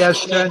say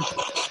yes, Jen?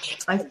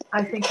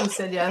 I think he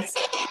said yes.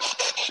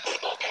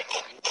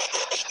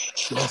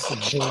 Yes,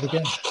 and did it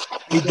again.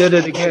 He did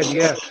it again,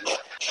 yeah.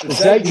 Is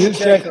that you,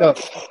 Jacob?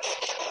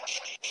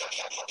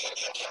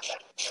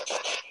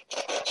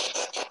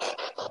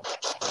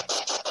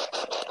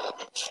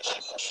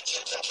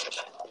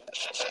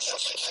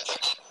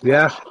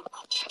 Yeah.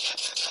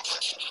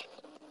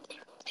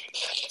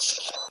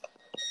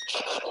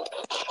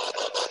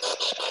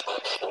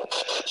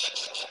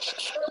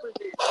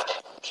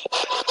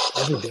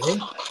 Every day?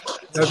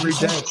 Every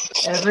day.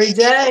 Every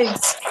day.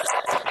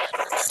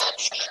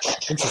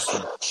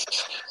 Interesting.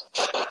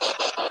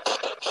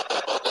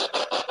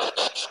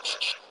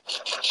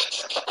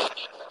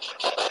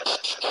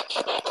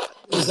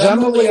 Is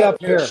Emily up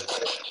here?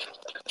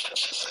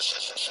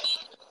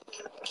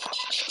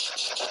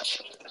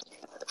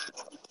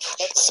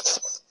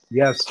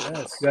 Yes.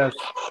 Yes.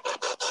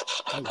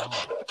 Oh, wow.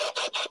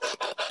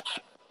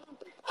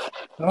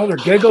 Oh, they're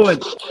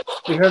giggling.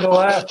 You hear the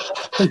laugh?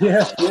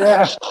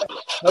 Yeah.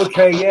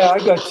 Okay, yeah, I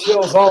got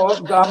chills all up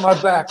and down my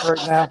back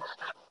right now.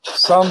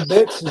 Some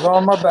bitch is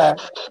on my back.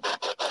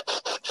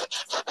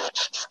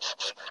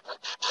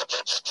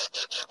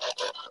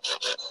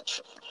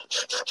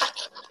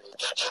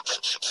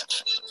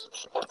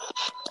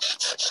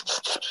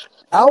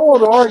 How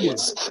old are you?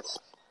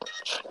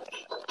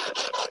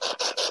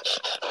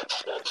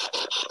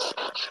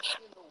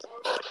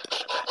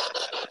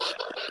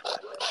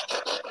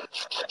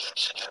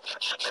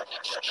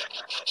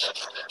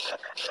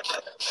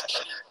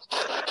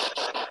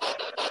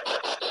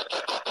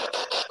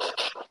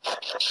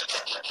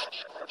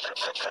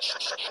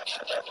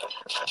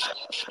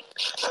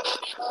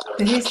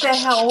 Did he say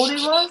how old he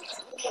was?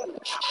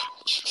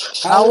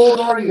 How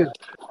old are you?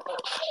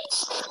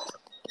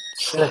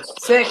 6.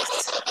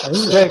 6. Ooh,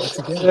 Six.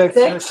 that's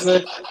good.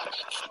 Six.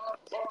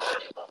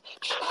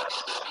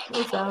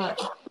 What's that?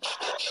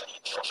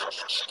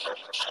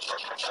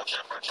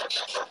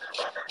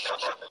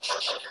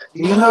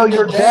 You know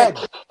you're dead.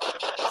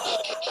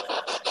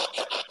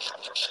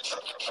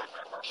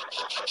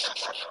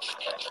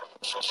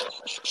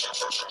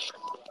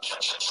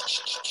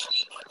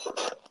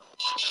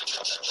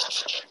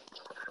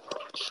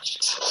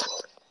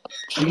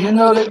 Do you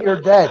know that you're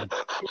dead?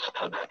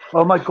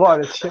 Oh my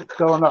God, it's shit's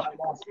going up.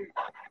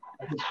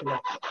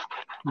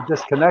 You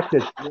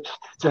disconnected.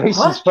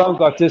 Jason's phone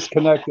got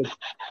disconnected.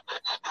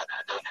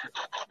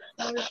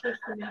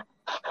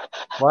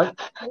 What?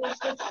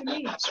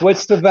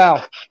 Switch to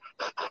Val.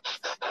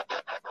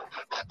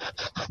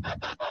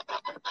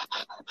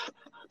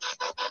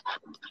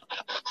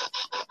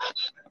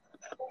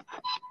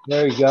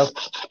 There you go.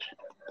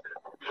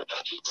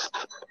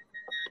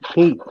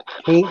 Pete.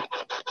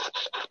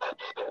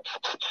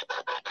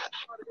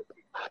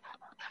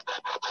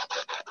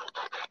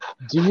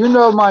 Do you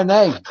know my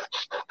name?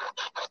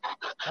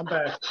 I'm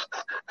back.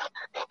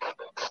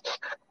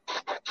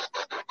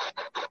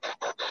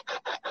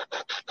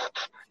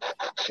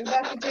 Go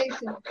back to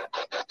Jason.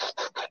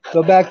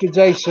 Go back to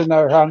Jason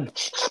there, hon.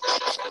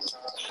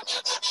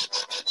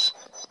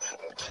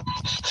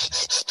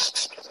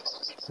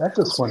 That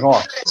just went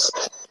off.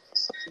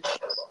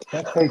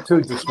 That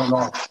K2 just went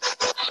off.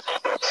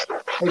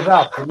 Hey,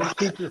 Val, can you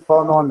keep your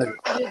phone on there?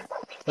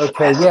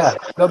 Okay, yeah.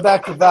 Go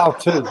back to Val,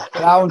 too.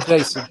 Val and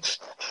Jason.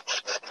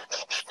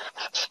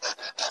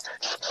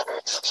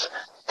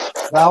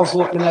 Val's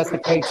looking at the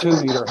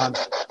K2 meter, hon.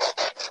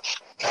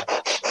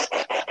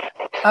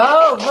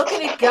 Oh, look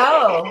at it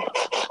go.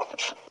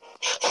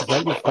 Is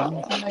that your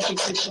phone?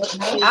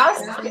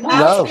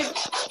 No.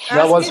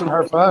 That wasn't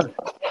her phone.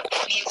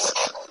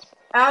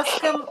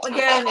 Ask him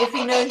again if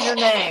he knows your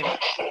name.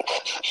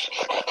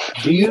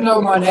 Do you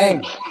know my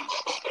name?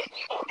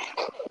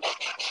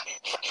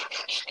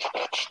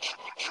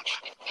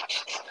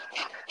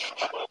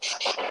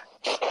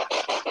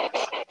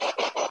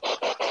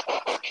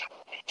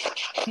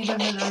 He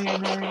doesn't know your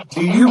name.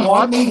 Do you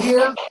want me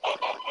here?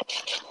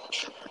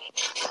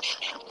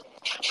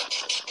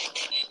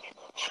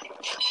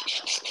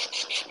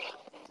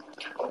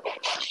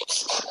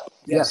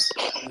 Yes.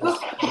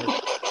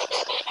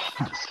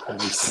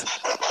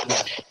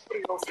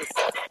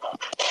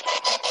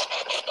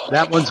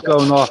 That one's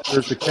going off.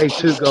 There's a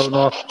K2 going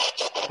off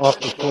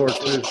the floor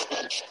too.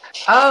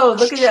 Oh,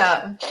 look at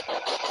that.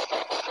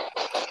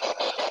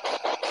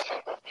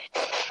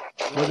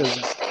 What is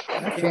it?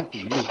 That can't be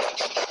you.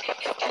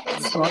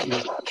 It's not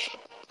you.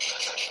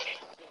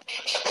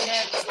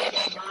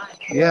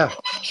 Yeah.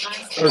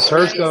 There's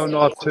hers going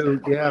off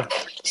too. Yeah.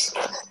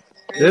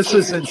 This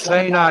is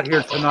insane out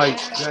here tonight,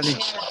 Jenny.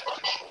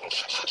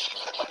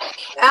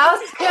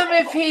 Ask him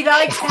if he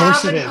likes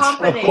having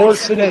company. Of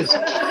course it is.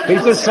 He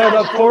just said,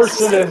 of course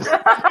it is.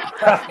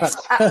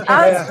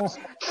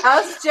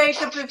 Ask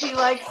Jacob if he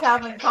likes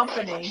having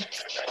company.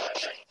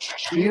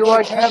 Do you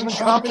like having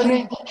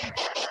company?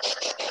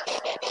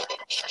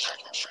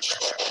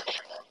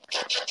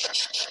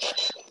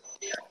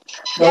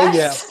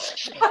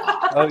 Yes.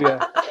 Oh,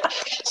 yeah.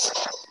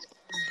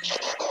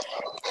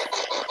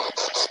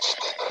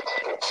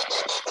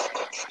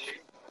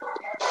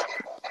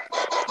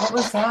 What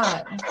was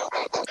that?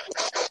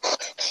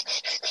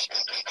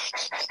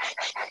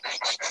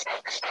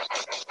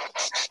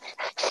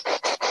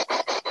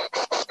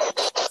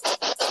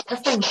 That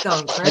thing's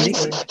going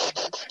crazy.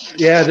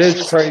 Yeah, it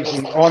is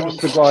crazy. Honest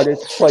to God,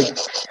 it's like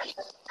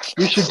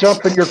you should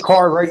jump in your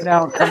car right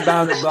now and come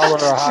down to Bel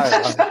Air,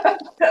 Ohio.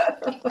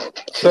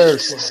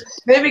 Seriously.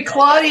 Maybe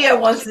Claudia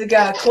wants to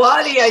go.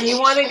 Claudia, you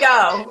want to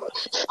go?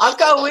 I'll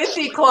go with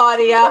you,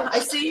 Claudia. I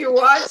see you're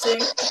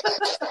watching.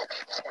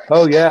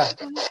 Oh, yeah.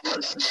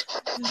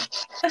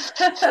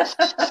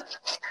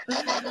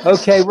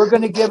 Okay, we're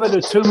going to give it a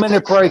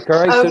 2-minute break, all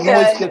right? Okay. The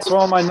noise gets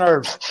on my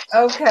nerves.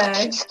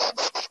 Okay.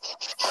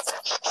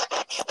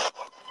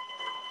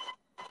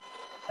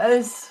 That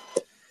is...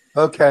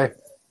 Okay.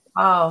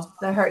 Oh,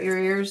 that hurt your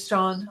ears,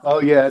 John?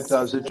 Oh, yeah, it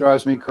does. It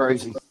drives me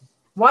crazy.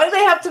 Why do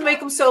they have to make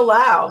them so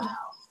loud?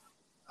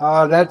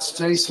 That's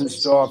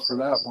Jason's job for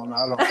that one.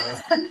 I don't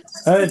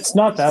know. It's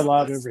not that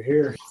loud over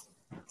here.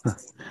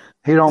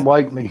 He don't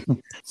like me.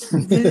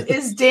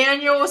 Is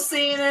Daniel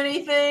seeing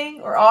anything,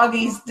 or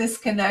Augie's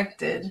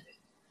disconnected?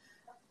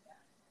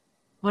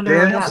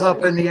 Daniel's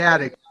up in the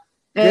attic.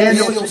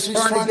 Daniel's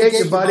trying to get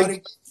you,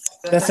 buddy.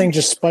 That thing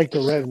just spiked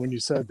a red when you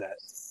said that.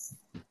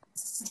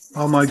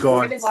 Oh my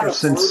God,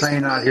 it's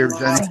insane out here,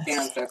 Jenny.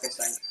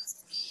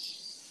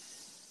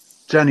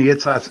 Jenny,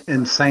 it's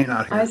insane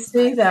out here. I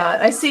see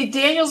that. I see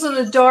Daniel's in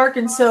the dark,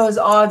 and so is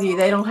Augie.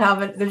 They don't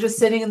have it. They're just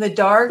sitting in the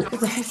dark.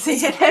 They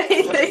see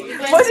anything.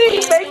 What are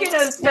you making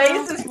those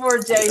faces for,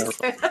 Jason?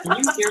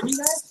 Can you hear me,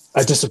 guys?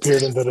 I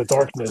disappeared into the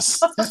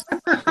darkness.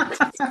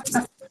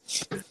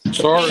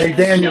 Sorry. Hey,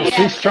 Daniel,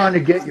 she's trying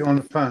to get you on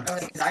the phone.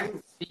 I'm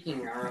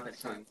speaking on the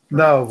phone.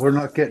 No, we're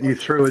not getting you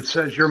through. It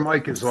says your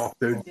mic is off,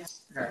 dude.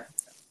 Okay.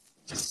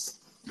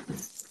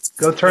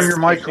 Go turn your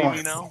mic See on.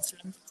 me now?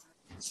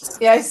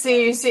 Yeah, I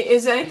see. You see?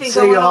 Is anything See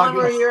going you, on Augie.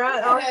 where you're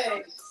at?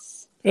 Augie?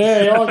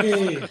 Hey,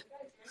 Augie.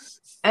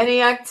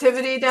 Any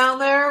activity down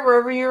there,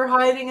 wherever you're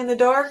hiding in the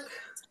dark?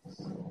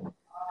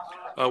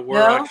 We're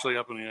No? actually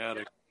up in the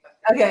attic.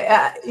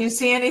 Okay. You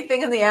see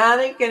anything in the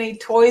attic? Any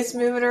toys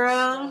moving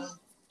around?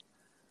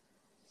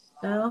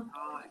 No.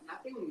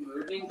 Nothing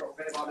moving, but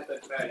we're going to go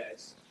to bed.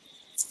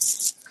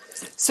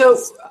 So,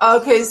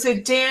 okay. So,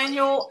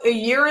 Daniel,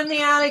 you're in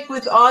the attic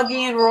with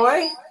Augie and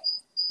Roy?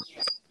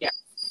 Yeah.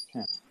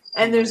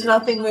 And there's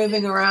nothing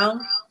moving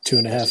around?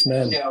 2.5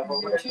 men. No,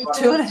 but we're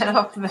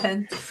 2.5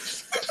 men.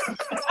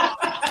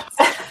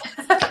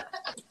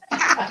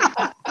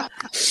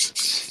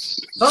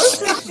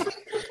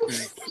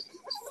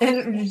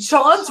 And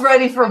Sean's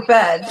ready for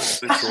bed.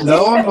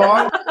 No, I'm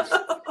not.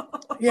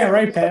 Yeah,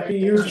 right, Pappy.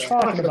 You were just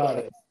talking about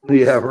it.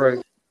 Yeah, right.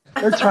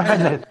 They're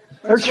trying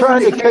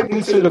to kick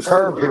me to the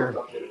curb here.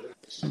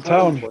 I'm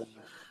telling you.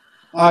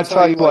 I'll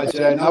tell you what,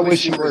 Jen, I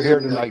wish you were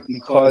here tonight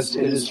because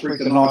it is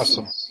freaking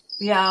awesome.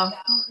 Yeah.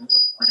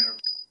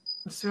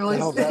 It's really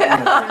All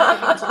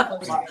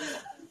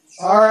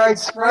right,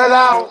 spread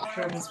out.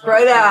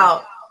 spread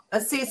out. I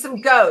see some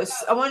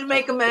ghosts. I want to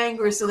make them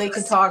angry so they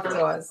can talk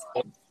to us.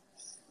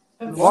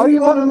 Why do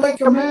you want to make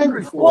them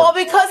angry for? Well,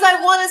 because I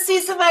want to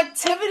see some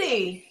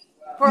activity.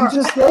 You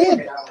just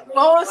did. I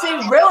want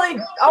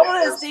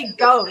to see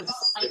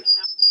ghosts.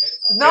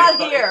 Not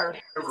here.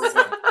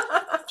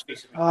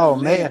 Oh,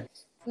 man.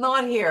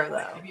 Not here,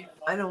 though.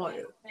 I don't want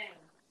to.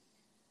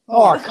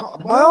 Oh,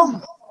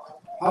 well,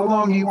 how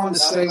long do you want to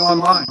stay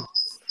online?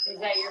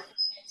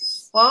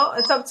 Well,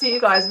 it's up to you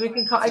guys. I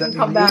can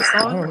come back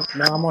on.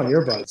 No, I'm on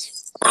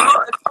earbuds.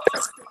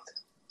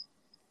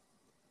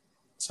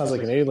 Sounds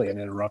like an alien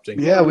interrupting.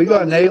 Yeah, we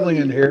got an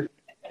alien here.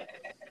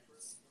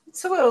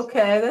 So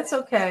okay, that's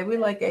okay. We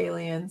like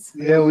aliens.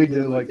 Yeah, we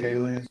do like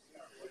aliens.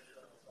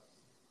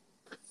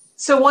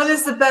 So when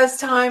is the best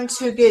time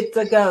to get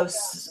the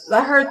ghosts?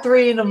 I heard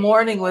 3 a.m.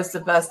 was the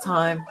best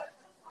time.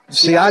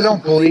 See, I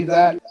don't believe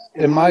that.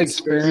 In my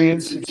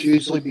experience, it's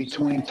usually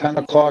between 10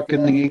 o'clock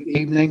in the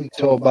evening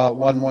till about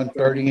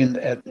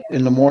 1:30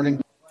 in the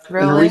morning.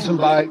 Really? And the reason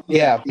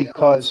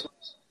because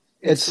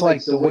it's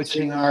like the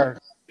witching hour,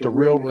 the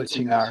real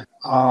witching hour.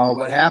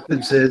 What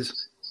happens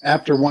is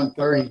after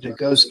 1:30, the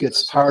ghost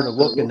gets tired of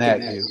looking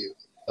at you.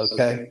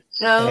 Okay?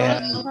 No.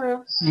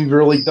 And you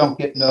really don't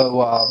get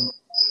no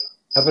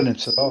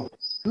evidence at all.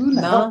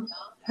 No.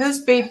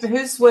 Who's beeping?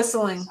 Who's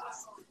whistling?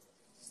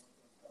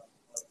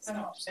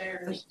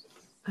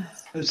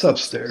 It's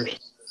upstairs.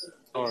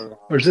 Sorry.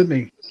 Or is it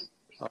me?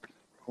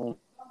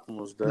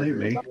 Almost Maybe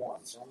me.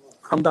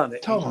 I'm done.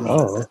 Tell them.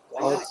 Oh.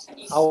 I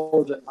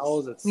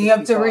was at You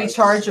have to 65.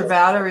 recharge your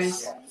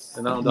batteries.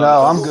 And I'm No,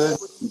 done. I'm good.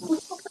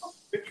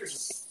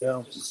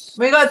 Yeah.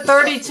 We got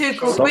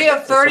 32. We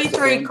have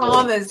 33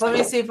 comments. Let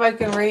me see if I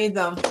can read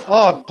them.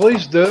 Oh,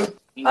 please do.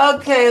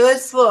 Okay,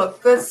 let's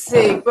look. Let's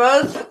see.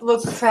 Both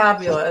look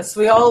fabulous.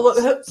 We all look.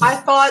 I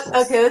thought.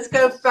 Okay, let's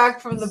go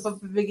back from the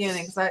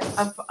beginning. I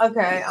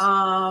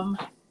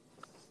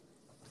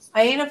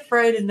ain't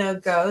afraid of no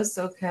ghosts.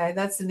 Okay,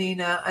 that's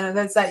Nina. I know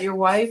that's that your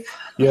wife.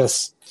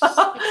 Yes,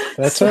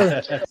 that's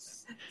her.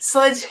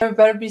 Sledgehammer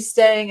better be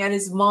staying at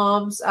his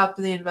mom's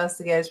after the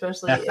investigation,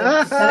 especially if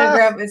the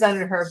pentagram is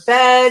under her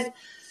bed.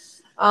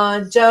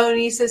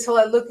 Joni says,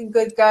 hello, looking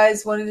good,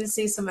 guys. Wanted to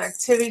see some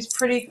activities.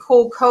 Pretty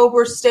cool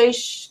Cobra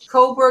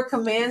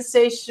command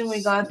station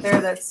we got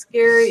there. That's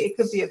scary. It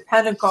could be a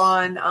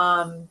Pentagon,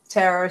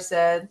 Tara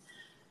said.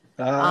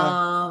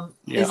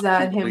 Is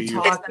that him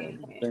talking?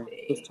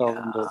 Just tell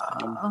them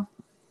to,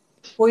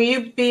 Will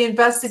you be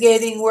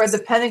investigating where the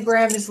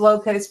pentagram is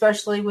located,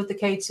 especially with the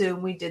K2?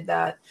 And we did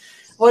that.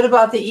 What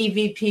about the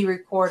EVP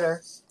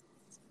recorder?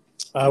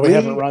 We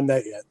haven't run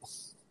that yet.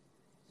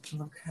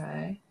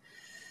 Okay.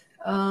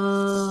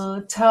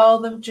 Tell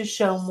them to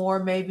show more,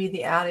 maybe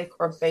the attic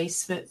or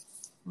basement.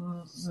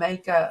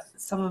 Micah,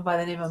 someone by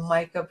the name of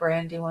Micah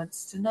Brandy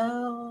wants to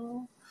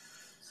know.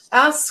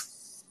 Ask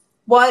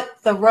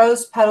what the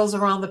rose petals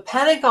around the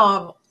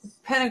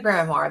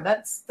pentagram are.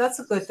 That's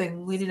a good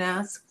thing. We didn't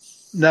ask.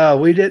 No,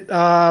 we did.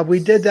 We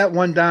did that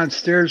one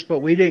downstairs, but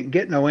we didn't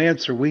get no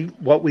answer.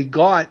 What we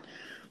got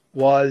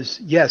was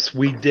yes,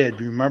 we did.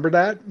 Remember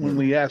that when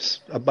we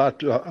asked about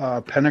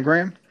the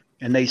pentagram,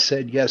 and they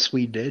said yes,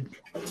 we did.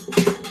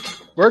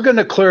 We're going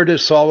to clear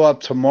this all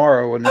up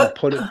tomorrow and then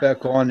put it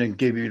back on and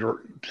give you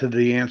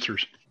the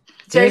answers.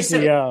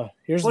 Jason,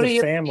 here's the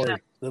family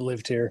that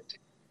lived here.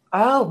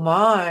 Oh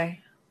my!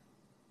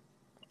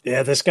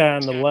 Yeah, this guy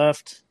on the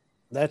left,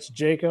 that's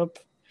Jacob.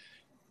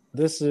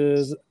 This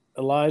is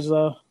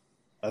Eliza,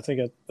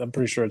 I'm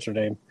pretty sure it's her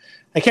name.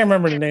 I can't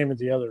remember the name of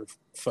the other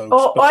folks.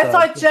 Oh, but, I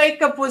thought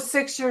Jacob was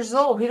 6 years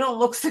old. He don't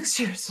look 6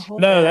 years old.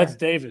 No, that's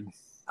David.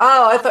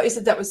 Oh, I thought you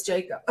said that was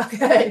Jacob.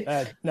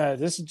 Okay. No,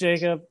 this is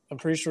Jacob. I'm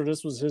pretty sure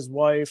this was his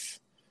wife.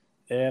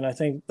 And I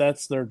think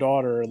that's their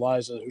daughter,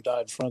 Eliza, who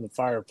died in front of the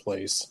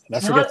fireplace. And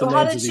I forget the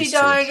names of these two.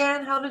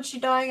 How did she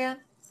die again?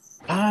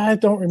 I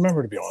don't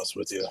remember, to be honest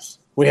with you.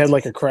 We had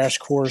like a crash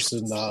course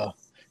in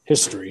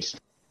history.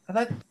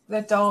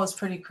 That doll is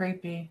pretty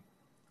creepy.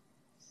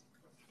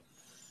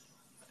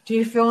 Do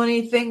you feel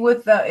anything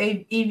with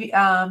the EVP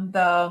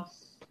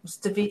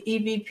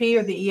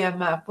or the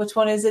EMF? Which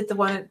one is it? The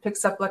one that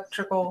picks up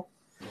electrical?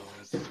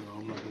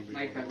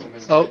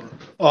 Oh,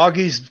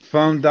 Augie's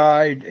phone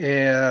died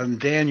and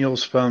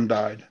Daniel's phone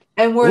died.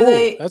 And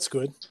that's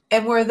good.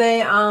 And were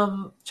they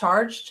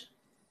charged?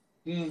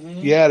 Mm-hmm.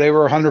 Yeah, they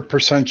were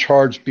 100%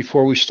 charged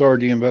before we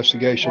started the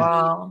investigation.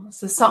 Wow.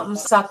 So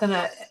something's sucking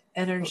that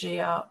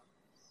energy out.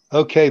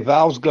 Okay,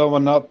 Val's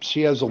going up.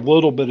 She has a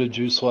little bit of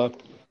juice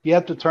left. You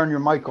have to turn your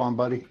mic on,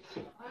 buddy.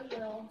 I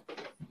will.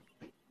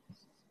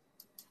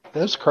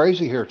 It's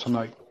crazy here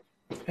tonight.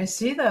 I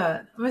see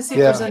that. Let me see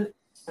if there's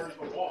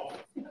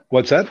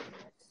What's that?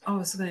 I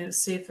was going to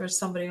see if there's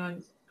somebody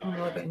on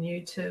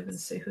YouTube and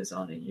see who's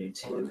on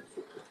YouTube.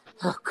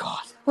 Oh,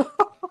 God.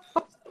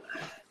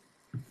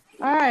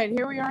 All right,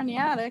 here we are in the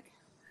attic.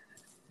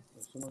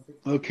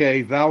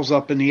 Okay, Val's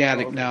up in the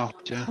attic now.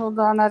 Hold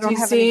on, I don't Do you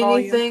have see any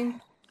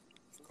anything?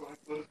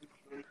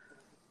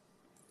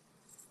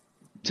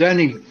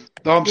 Jenny,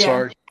 I'm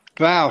sorry.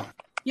 Val,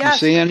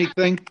 Yes. you see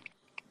anything?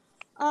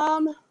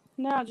 No,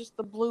 just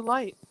the blue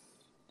light.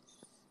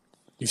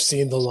 You've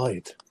seen the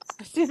light.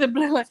 I see the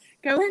blue light.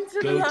 Go into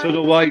the light. Go to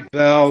the light,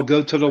 Val.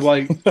 Go to the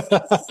light.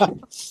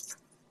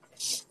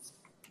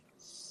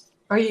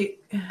 Are you?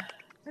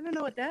 I don't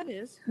know what that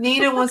is.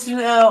 Nina wants to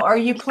know: are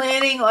you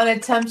planning on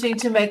attempting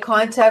to make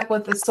contact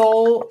with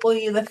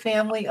the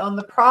family on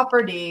the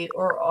property,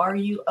 or are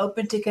you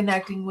open to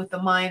connecting with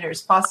the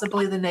miners,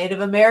 possibly the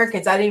Native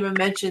Americans? I didn't even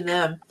mention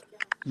them.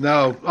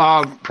 No,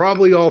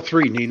 probably all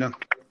three, Nina.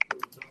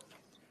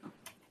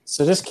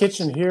 So this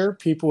kitchen here,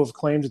 people have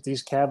claimed that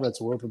these cabinets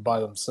will open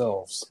by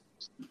themselves.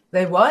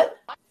 They what?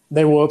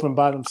 They will open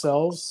by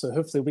themselves. So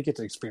hopefully we get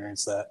to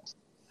experience that.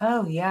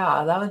 Oh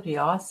yeah, that would be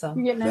awesome.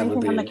 You getting That would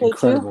anything be on the K2?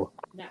 incredible.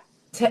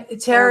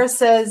 Tara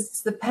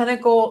says the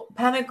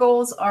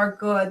pentacles are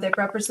good. They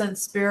represent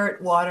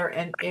spirit, water,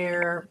 and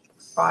air,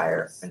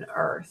 fire, and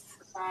earth.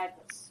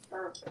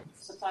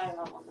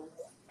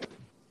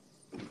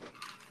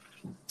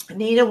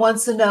 Nina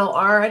wants to know: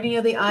 are any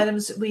of the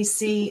items we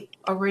see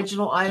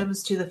original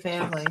items to the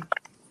family?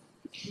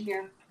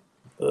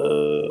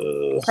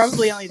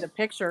 Probably only the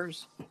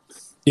pictures.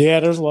 Yeah,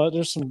 there's a lot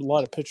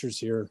of pictures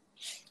here.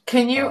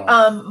 Can you,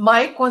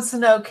 Mike wants to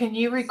know, can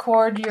you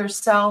record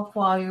yourself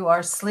while you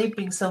are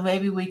sleeping so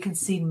maybe we can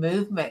see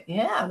movement?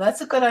 Yeah,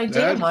 that's a good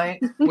idea, Mike.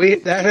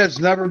 That has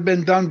never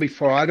been done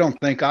before. I don't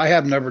think. I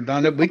have never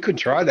done it. We could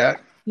try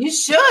that. You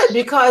should,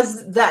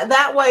 because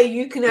that way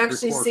you can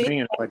actually see.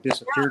 Me, if I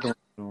disappeared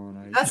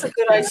That's a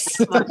good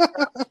idea.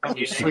 I'll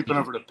be sleeping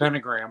over the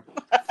pentagram.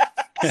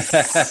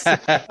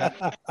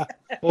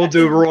 We'll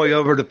do Roy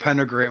over the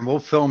pentagram. We'll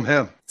film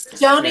him.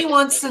 Joni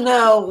wants to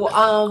know,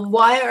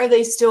 why are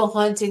they still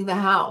haunting the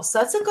house?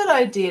 That's a good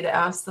idea to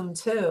ask them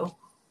too.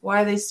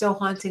 Why are they still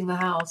haunting the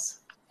house?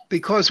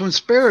 Because when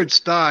spirits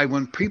die,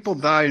 when people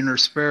die and their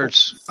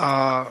spirits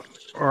are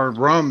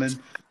roaming,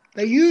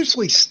 they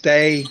usually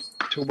stay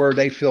to where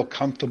they feel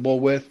comfortable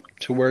with,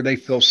 to where they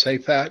feel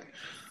safe at.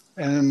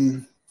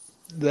 And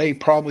they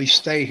probably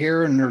stay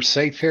here and they're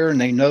safe here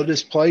and they know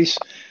this place.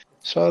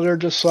 So they're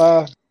just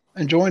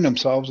enjoying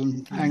themselves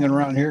and hanging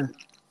around here.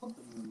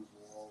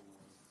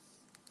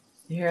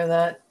 You hear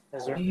that?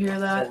 You hear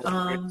that,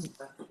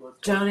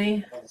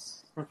 Joni?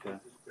 Okay.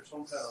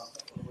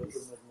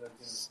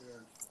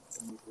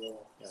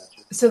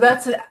 So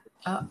that's it.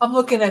 I'm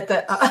looking at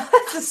the.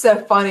 This is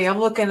so funny. I'm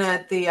looking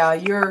at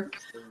the your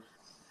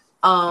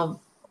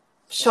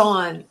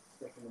Sean.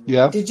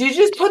 Yeah. Did you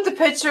just put the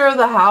picture of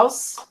the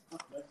house?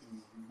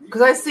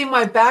 Because I see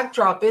my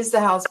backdrop is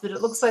the house, but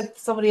it looks like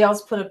somebody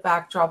else put a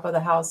backdrop of the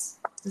house.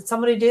 Did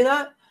somebody do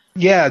that?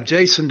 Yeah,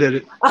 Jason did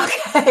it.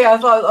 Okay, I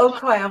thought,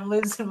 okay, I'm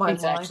losing my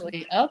It's mind.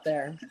 actually out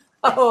there.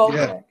 Oh,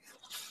 okay.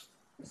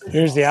 Yeah.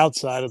 Here's the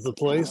outside of the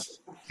place.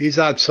 He's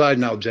outside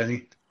now,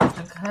 Jenny.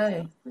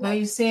 Okay. Now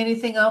you see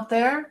anything out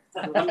there?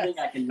 One thing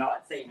I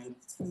cannot say.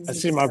 I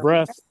see my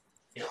breath.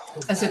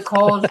 Is it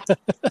cold?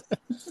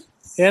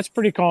 Yeah, it's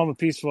pretty calm and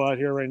peaceful out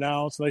here right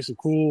now. It's nice and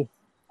cool.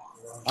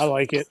 I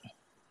like it.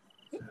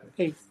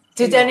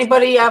 Did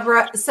anybody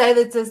ever say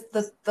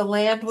that the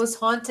land was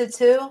haunted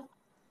too?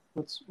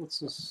 What's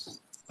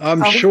this?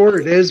 I'm sure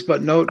it is,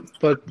 but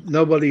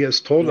nobody has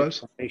told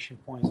us.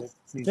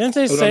 Didn't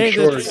they But say I'm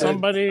sure that it is.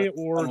 somebody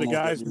or the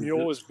guy's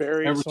mule is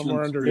buried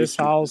somewhere under his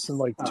house and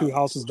like 2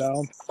 houses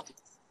down?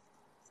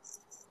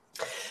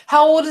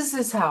 How old is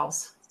this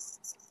house?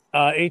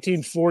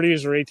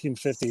 1840s or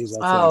 1850s, I think.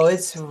 Oh,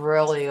 it's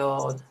really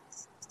old.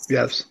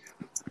 Yes.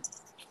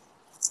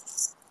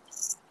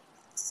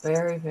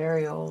 Very,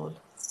 very old.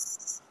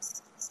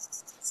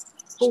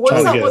 But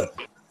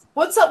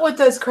what's up with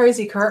those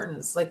crazy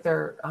curtains? Like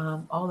they're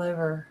all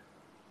over.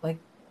 Like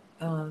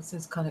this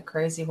is kind of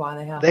crazy why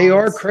they have. They all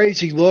are this.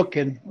 crazy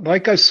looking.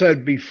 Like I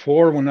said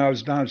before, when I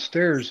was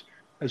downstairs,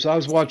 as I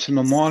was watching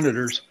the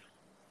monitors,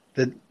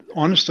 that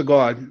honest to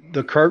God,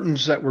 the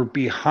curtains that were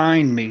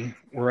behind me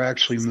were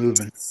actually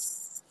moving,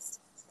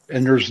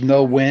 and there's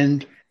no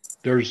wind,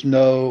 there's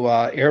no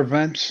air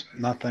vents,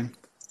 nothing.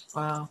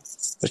 Wow.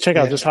 Let's check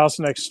out this house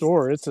next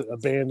door. It's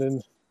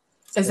abandoned.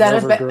 Is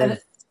that abandoned?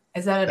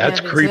 That's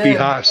a creepy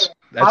house.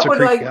 That's I would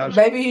creepy house.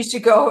 Maybe you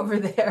should go over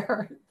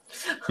there.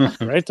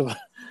 Right. It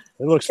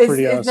looks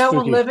pretty. Is no spooky.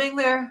 one living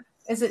there?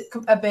 Is it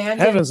abandoned?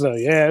 Heavens no.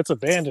 Yeah, it's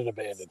abandoned.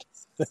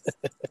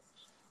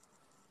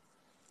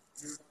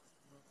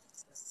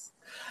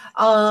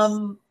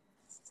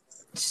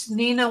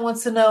 Nina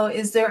wants to know: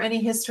 is there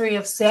any history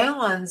of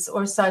seance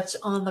or such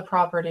on the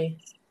property?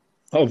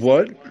 Of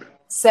what?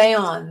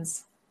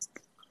 Seance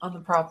on the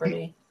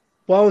property.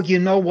 Well, you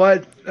know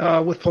what?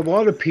 With a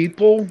lot of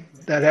people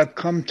that have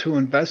come to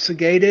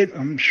investigate it,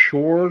 I'm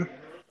sure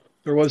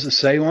there was a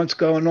seance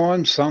going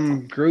on.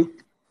 Some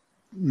group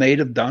might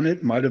have done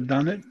it.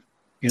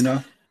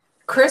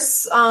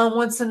 Chris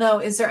wants to know: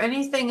 is there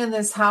anything in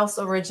this house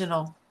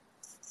original?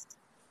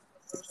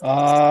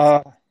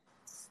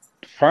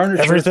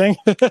 Furniture. Everything.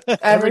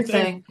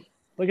 Everything.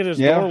 Look at his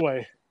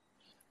doorway.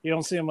 You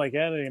don't see him like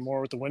that anymore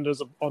with the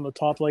windows on the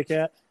top like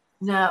that.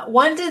 No.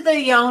 When did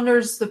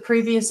the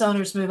previous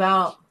owners move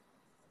out?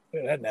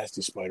 Look at that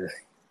nasty spider.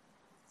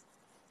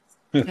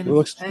 It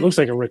looks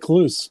like a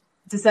recluse.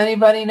 Does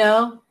anybody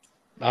know?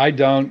 I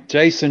don't.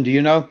 Jason, do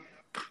you know?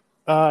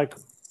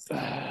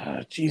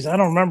 Geez, I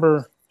don't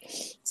remember.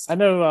 I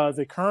know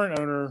the current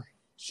owner,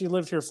 she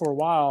lived here for a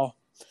while,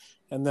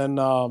 and then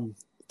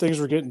things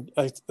were getting,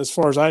 as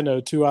far as I know,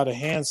 too out of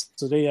hand,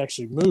 so they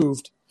actually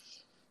moved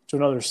to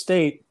another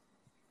state,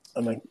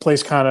 and the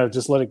place kind of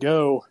just let it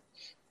go.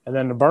 And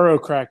then the borough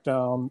cracked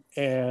down,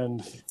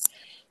 and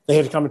they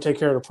had to come and take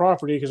care of the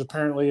property because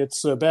apparently it's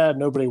so bad.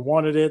 Nobody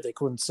wanted it. They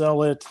couldn't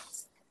sell it.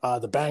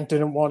 The bank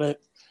didn't want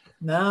it.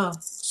 No.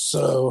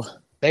 So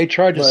they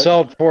tried to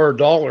sell it for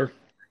 $1.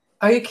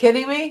 Are you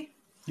kidding me?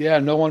 Yeah,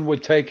 no one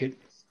would take it.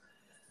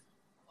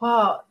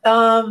 Wow.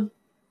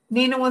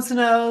 Nina wants to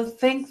know,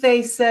 think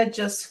they said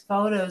just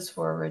photos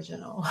were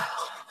original.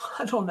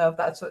 I don't know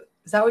if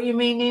is that what you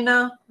mean,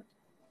 Nina?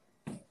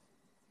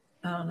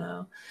 I don't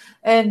know.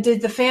 And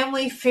did the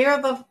family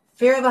fear the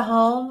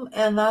home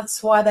and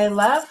that's why they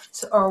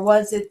left? Or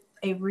was it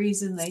a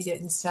reason they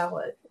didn't sell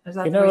it? Is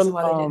that the reason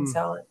why they didn't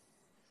sell it?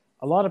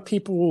 A lot of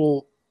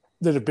people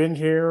that have been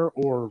here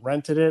or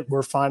rented it,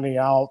 we're finding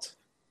out,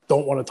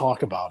 don't want to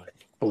talk about it,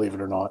 believe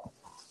it or not.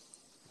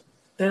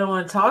 They don't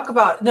want to talk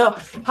about it. No.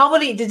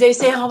 Did they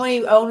say how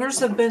many owners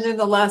have been in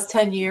the last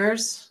 10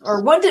 years?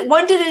 Or when did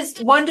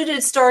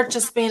it start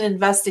just being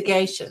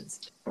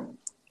investigations?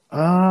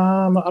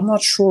 I'm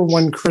not sure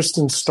when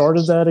Kristen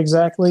started that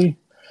exactly.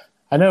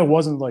 I know it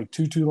wasn't like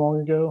too long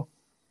ago,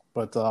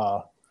 but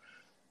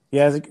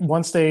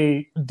once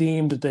they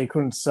deemed that they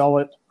couldn't sell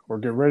it or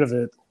get rid of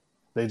it,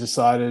 they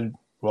decided,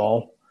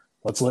 well,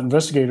 let's let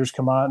investigators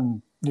come out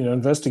and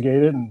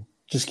investigate it and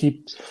just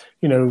keep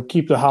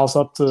the house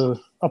up to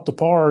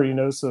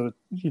par, so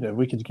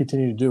we can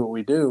continue to do what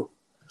we do,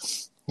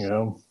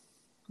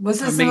 Was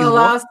this in the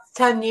last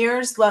 10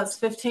 years, last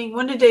 15?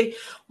 When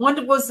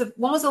was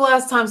the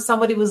last time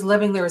somebody was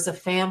living there as a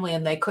family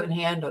and they couldn't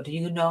handle? Do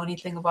you know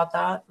anything about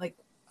that?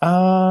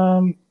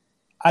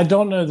 I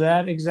don't know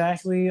that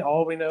exactly.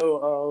 All we know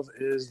of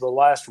is the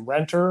last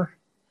renter,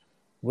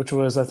 which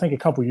was, I think, a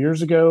couple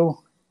years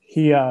ago.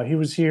 He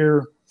was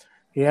here.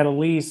 He had a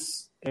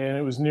lease, and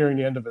it was nearing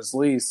the end of his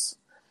lease.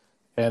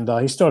 And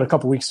he started a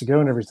couple weeks ago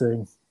and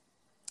everything.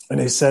 And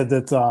they said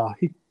that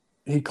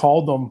he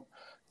called them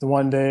the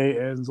one day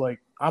and was like,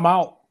 I'm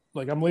out.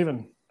 Like, I'm leaving.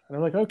 And they're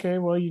like, okay,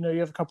 well, you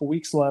have a couple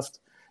weeks left,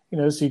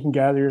 so you can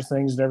gather your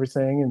things and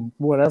everything and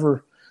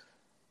whatever.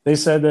 They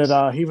said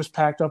that he was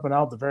packed up and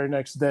out the very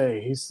next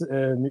day.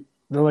 And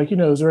they're like,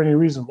 is there any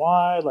reason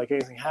why? Like,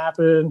 anything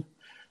happened?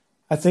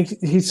 I think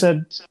he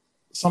said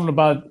something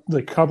about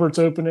the cupboards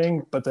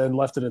opening, but then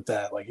left it at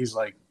that. Like, he's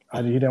like,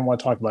 he didn't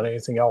want to talk about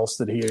anything else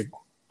that he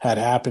had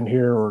happened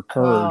here or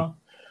occurred. Wow.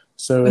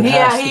 So he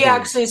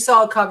actually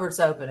saw cupboards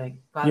opening.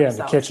 By in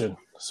the kitchen.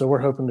 So we're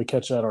hoping to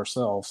catch that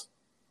ourselves.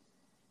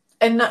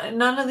 And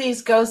none of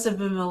these ghosts have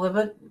been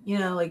malevolent,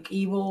 like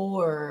evil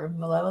or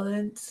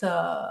malevolent. We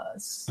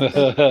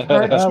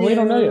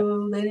don't know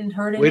yet. They didn't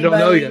hurt anybody. We don't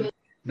know yet.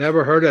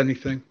 Never heard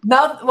anything.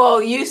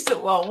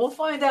 We'll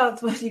find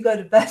out when you go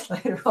to bed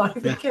later on.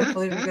 If you can't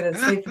believe you're going to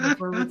sleep in the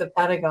room with the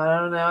Pentagon, I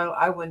don't know.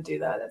 I wouldn't do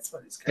that. That's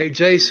what it's Hey,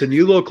 Jason,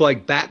 you look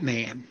like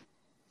Batman.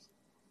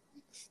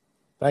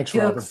 Thanks, You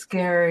Robert. look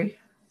scary.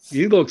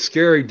 You look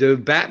scary,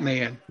 dude.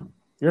 Batman.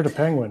 You're the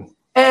Penguin.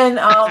 And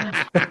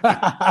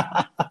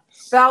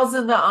Val's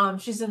in the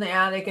she's in the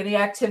attic. Any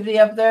activity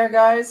up there,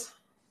 guys?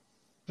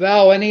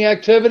 Val, any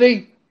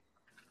activity?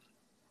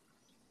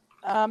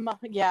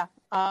 Yeah.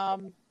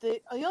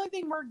 The only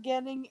thing we're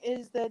getting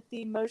is that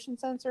the motion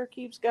sensor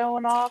keeps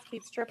going off,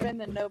 keeps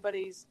tripping, and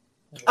nobody's.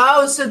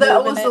 Oh, so that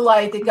moving was it. the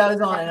light that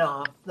goes on and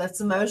off. That's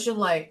the motion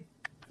light.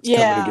 Coming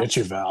Yeah. to get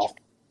you, Val.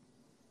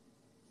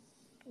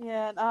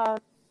 Yeah.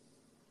 And,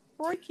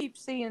 Roy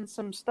keeps seeing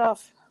some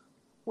stuff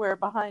where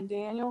behind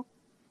Daniel.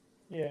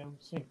 Yeah,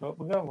 but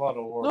we got a lot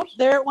of orbs. Nope,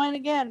 there it went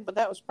again, but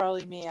that was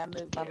probably me. I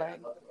moved my leg.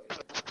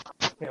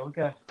 Yeah, we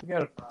got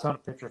a ton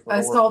of pictures.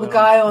 I saw the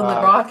guy on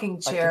the rocking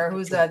chair.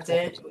 Who's that,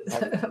 Dan?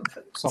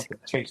 Something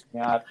chased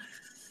me out.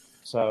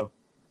 So,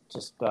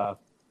 just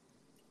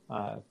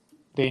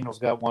Daniel's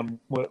got one,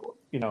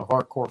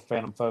 hardcore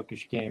Phantom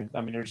Focus game.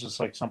 I mean, there's just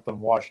like something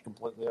washed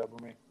completely over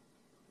me,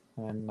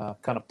 and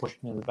kind of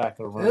pushed me in the back of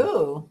the room.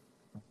 Ooh.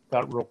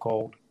 Got real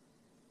cold.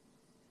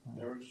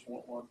 There was just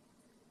one.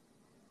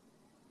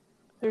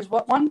 There's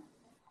what one?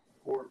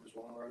 Port, just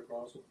one right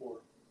across the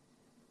port.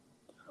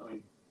 I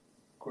mean,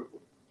 quickly.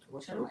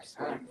 What's on my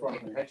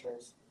phone?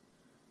 Pictures.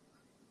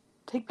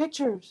 Take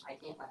pictures. I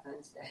can't. My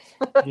phone's dead.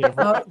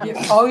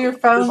 Yeah, All your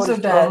phones are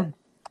dead.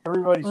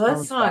 Everybody's Well, that's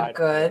phones not died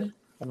good.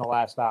 in the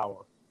last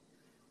hour,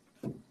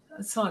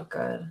 That's not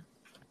good.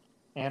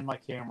 and my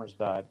cameras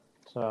died.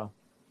 So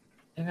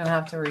You're gonna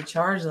have to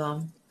recharge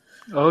them.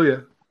 Oh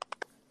yeah.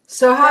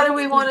 So how do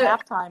we want to?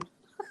 Halftime.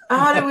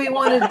 How do we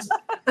want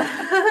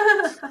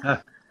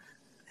to?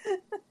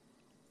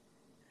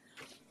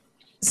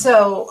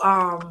 So,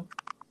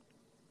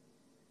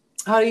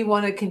 how do you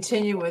want to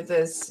continue with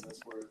this,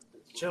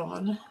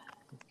 John?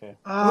 okay.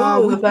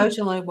 Oh, the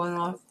motion light went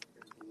off.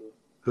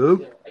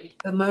 Who?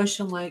 The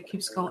motion light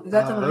keeps going. Is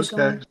that the motion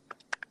okay. light?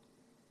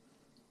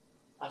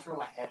 That's where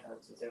my head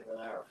hurts. It's over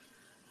there.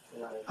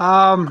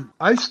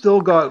 I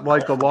still got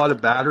like a lot of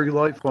battery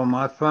life on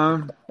my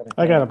phone.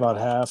 I got about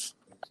half.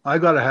 I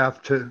got a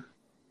half too.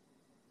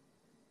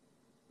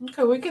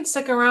 Okay, we can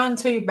stick around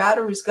until your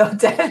batteries go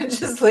dead and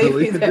just leave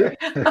We you could there.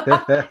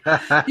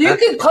 You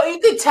could call, you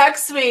could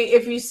text me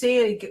if you see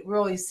it get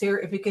really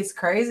serious. If it gets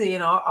crazy,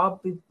 and I'll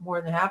be more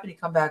than happy to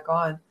come back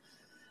on.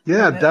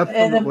 Yeah, in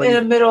definitely.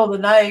 the middle of the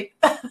night.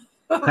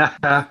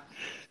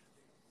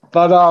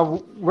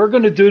 But we're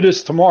going to do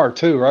this tomorrow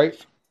too,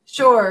 right?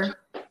 Sure.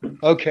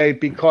 Okay,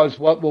 because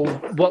what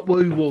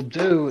we will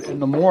do in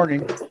the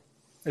morning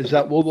is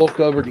that we'll look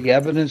over the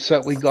evidence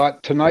that we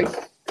got tonight,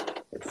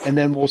 and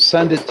then we'll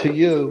send it to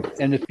you.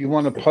 And if you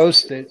want to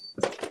post it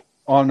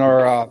on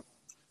our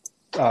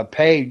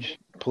page,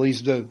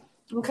 please do.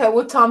 Okay,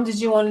 what time did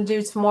you want to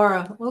do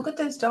tomorrow? Look at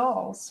those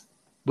dolls.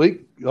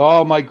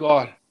 Oh my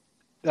God,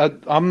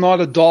 I'm not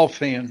a doll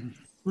fan,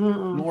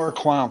 Mm-mm. nor a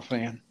clown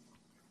fan.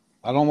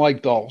 I don't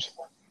like dolls.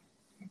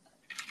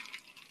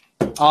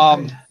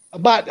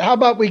 But how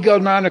about we go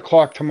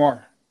 9:00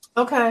 tomorrow?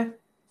 Okay.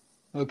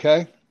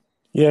 Okay.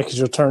 Yeah, because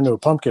you'll turn to a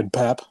pumpkin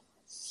pap.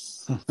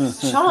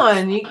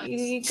 Sean,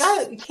 you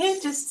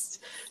can't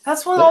just.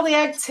 That's what all the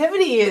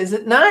activity is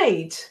at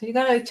night. You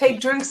gotta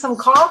drink some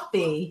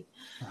coffee.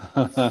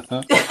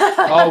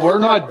 Oh, we're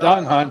not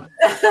done, hon.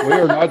 We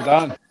are not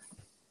done.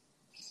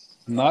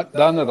 Not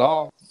done at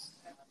all.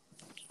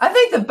 I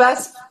think the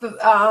best,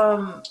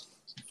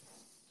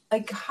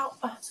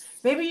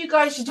 maybe you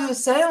guys should do a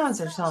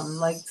seance or something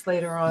like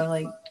later on,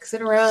 like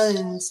sit around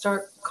and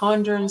start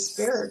conjuring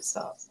spirits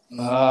up.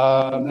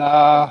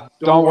 Nah,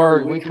 don't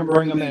worry. We can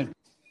bring them in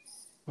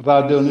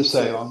without doing a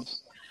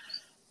seance.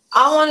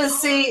 I want to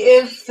see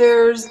if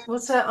there's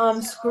what's that?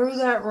 Screw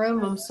that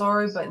room. I'm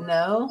sorry, but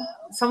no.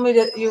 Somebody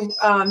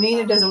that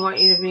Nina doesn't want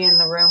you to be in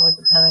the room with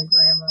the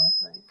pentagram. I don't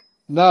think.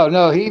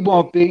 No, he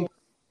won't be.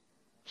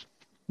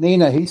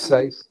 Nina, he's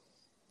safe.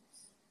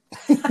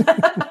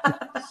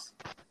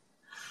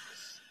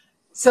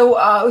 So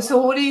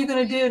what are you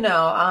going to do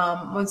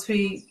now? Once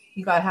you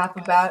got half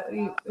a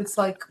it's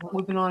like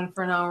we've been on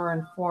for an hour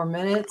and 4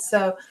 minutes.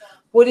 So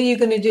what are you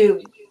going to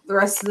do the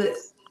rest of the?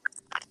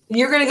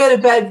 You're going to go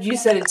to bed. You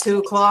said at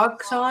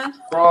 2:00, Sean.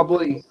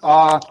 Probably.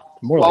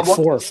 More like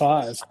 4 or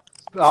 5.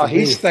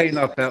 He's staying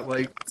up that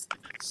late.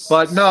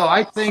 But no,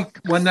 I think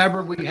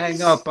whenever we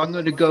hang up, I'm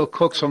going to go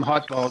cook some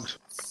hot dogs.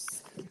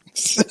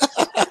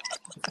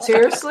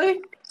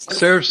 Seriously?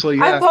 Seriously,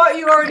 yeah. I thought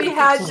you already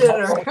had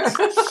dinner.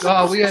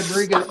 We had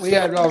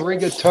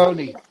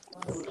rigatoni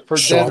for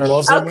dinner.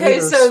 Okay,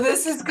 so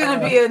this is going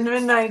to be a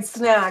midnight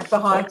snack, the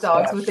hot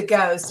dogs with the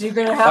ghost. You're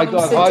going to have them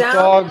sit down? I got hot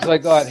dogs, I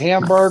got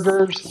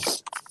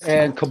hamburgers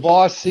and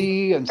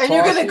kibasi and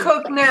you're going to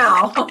cook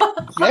now.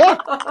 Yeah.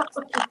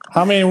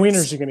 How many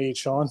wieners are you going to eat,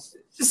 Sean?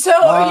 So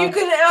are you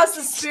going to ask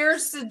the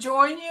spirits to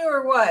join you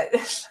or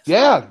what?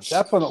 Yeah,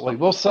 definitely.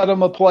 We'll set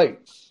them a plate.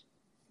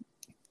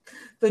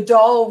 The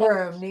doll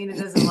room. Nina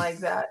doesn't like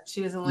that.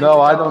 She doesn't like No,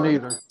 the I doll don't room.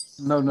 either.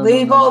 No.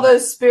 Leave all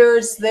those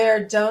spirits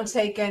there. Don't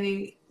take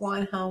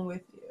anyone home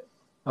with you.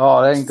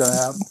 Oh, that ain't going to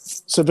happen.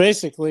 So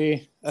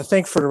basically, I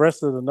think for the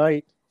rest of the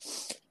night,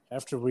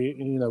 after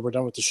we're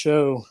done with the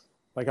show,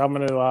 like I'm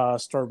going to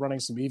start running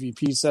some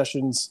EVP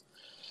sessions,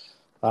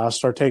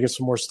 start taking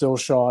some more still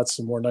shots,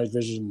 some more night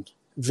vision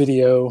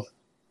video,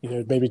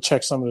 maybe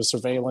check some of the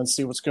surveillance,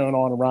 see what's going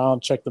on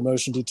around, check the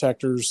motion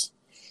detectors,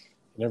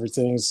 and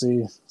everything.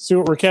 See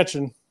what we're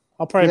catching.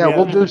 I'll probably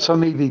we'll do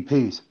some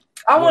EVPs.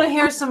 I want to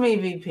hear some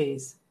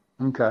EVPs.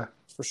 Okay.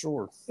 For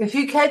sure. If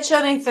you catch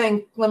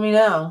anything, let me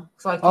know.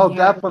 So I can hear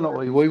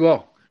definitely. We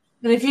will.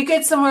 And if you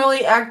get some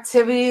early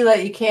activity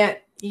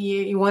that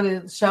you want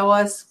to show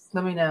us,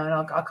 let me know, and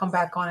I'll come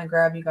back on and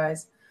grab you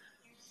guys.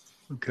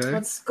 Okay.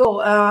 Let's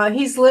go.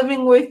 He's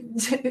living with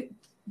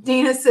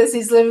Dina says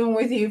he's living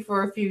with you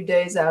for a few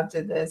days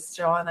after this,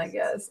 John, I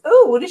guess.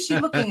 Oh, what is she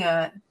looking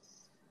at?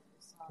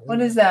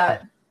 What is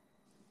that?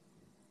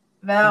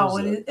 Val,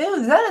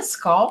 is that a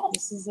skull?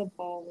 This is a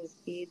ball with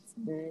beads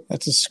in it.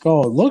 That's a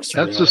skull. It looks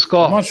That's real. a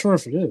skull. I'm not sure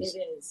if it is. It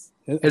is.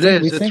 It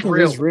is. We It's think real.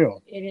 it is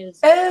real. It is.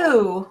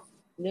 Oh.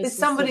 This Is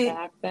somebody is the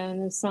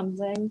backbone of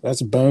something.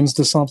 That's bones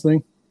to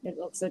something. It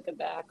looks like a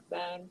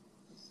backbone.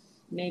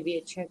 Maybe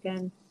a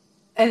chicken.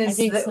 And I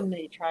think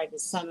somebody tried to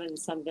summon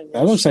something.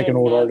 That looks like an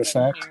old shouldn't have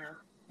artifact. in here.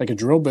 Like a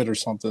drill bit or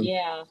something.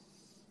 Yeah.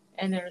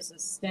 And there's a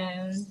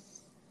stone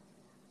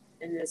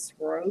and this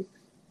rope.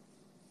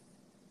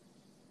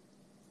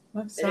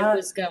 What's And that? it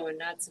was going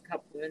nuts a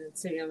couple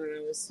minutes ago when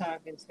I was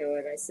talking to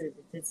it. I said,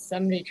 did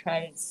somebody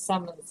try to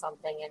summon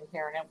something in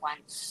here? And it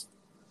went,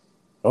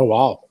 Oh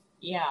wow.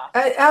 yeah.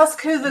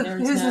 Ask who's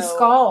the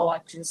skull.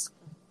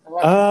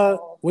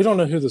 We don't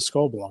know who the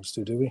skull belongs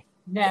to, do we?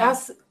 No.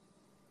 Ask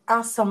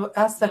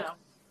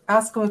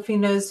him if he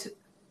knows.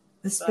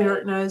 The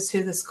spirit knows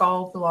who the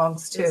skull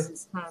belongs to. This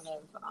is kind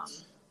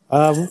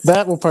of,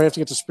 that we'll probably have to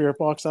get the spirit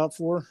box out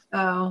for.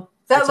 Oh,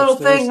 that That's little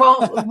upstairs. thing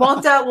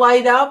won't that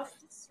light up?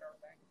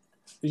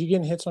 Are you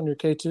getting hits on your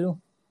K2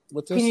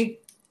 with this?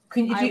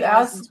 Can you I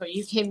ask wasn't until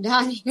you came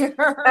down here.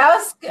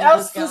 Ask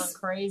was going this,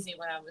 crazy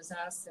when I was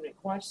asking it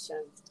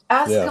questions.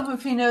 ask him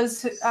if he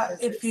knows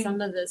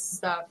Some of this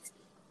stuff.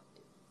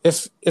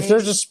 If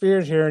there's a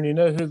spirit here and you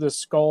know who the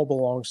skull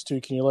belongs to,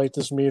 can you light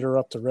this meter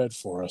up to red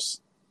for us?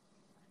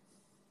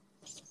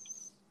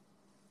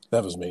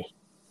 That was me.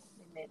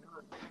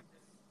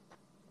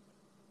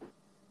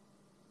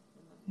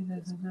 He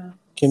doesn't know.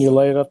 Can you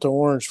light it up to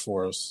orange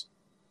for us?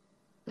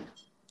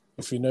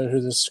 If you know who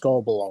this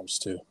skull belongs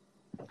to.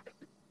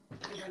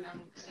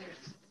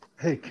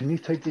 Hey, can you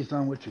take these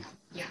down with you?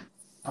 Yeah.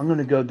 I'm going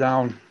to go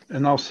down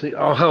and I'll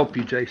help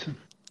you, Jason.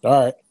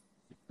 All right.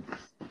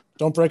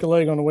 Don't break a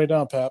leg on the way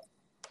down, Pap.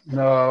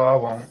 No, I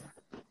won't.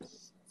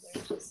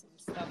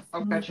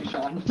 I'll catch you,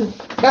 Sean.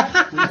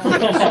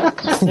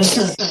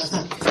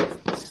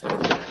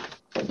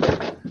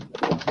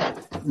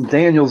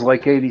 Daniel's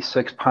like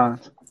 86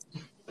 pounds.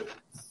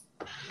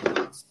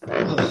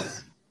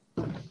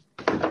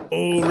 Oh,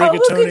 Look at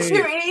rigatoni.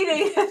 you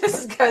eating. This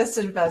is Ghost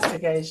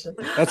Investigation.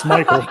 That's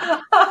Michael.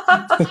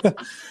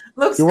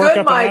 Looks You work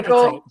good, up an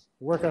Michael. appetite.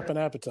 Work up an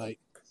appetite.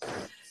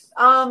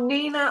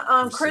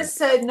 Nina, Chris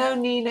said, no,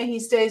 Nina, he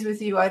stays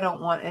with you. I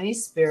don't want any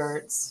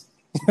spirits.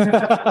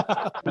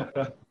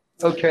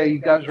 Okay, you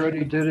guys ready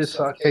to do this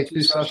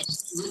K2 session?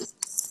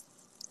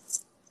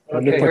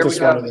 Let me Okay, put here this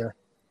we one go. in there.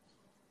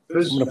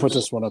 I'm going to put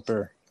this one up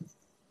there.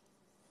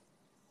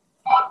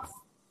 What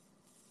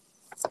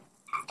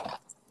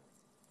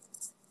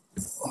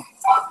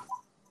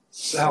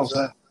the hell's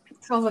that?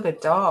 Sounds like a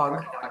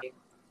dog.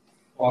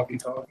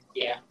 Walkie-talkie.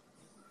 Yeah.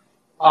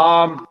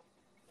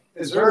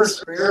 Is there a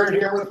spirit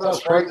here with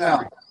us right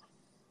now?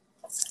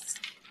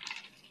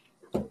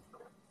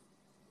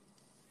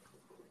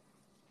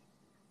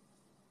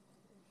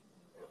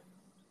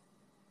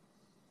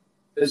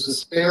 Is the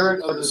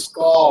spirit of the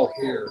skull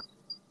here?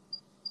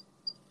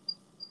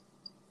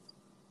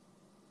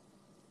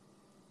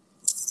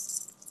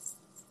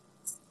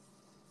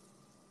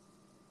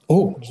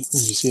 Oh, did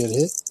you see it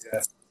hit?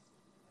 Yeah.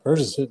 Hers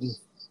is hitting.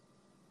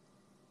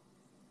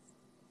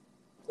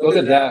 Look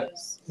at that.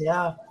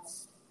 Yeah.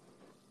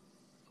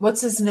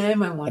 What's his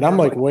name? I wonder. And I'm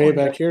like way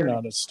back here now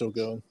and it's still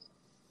going.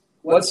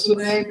 What's the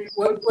name?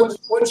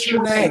 What's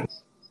your name?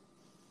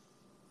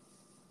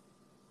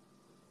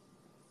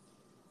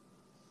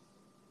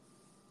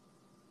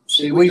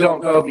 See, we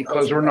don't know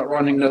because we're not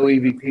running no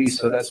EVP,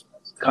 so that's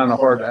kind of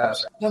hard to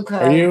ask. Okay.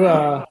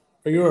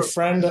 Are you a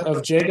friend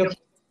of Jacob?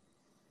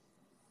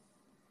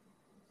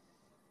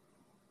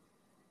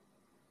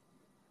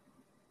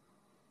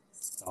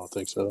 I don't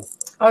think so.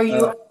 Are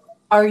you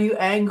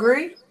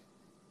angry?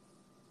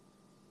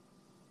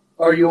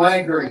 Are you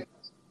angry?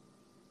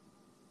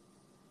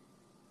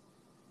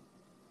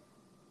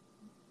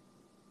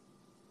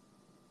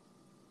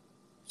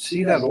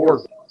 See that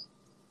orb?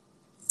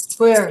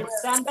 Where?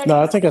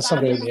 No, I think that's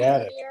somebody in the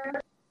attic.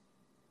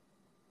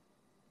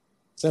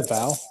 Is that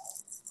Val?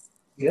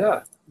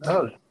 Yeah.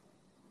 No.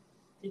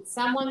 Did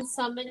someone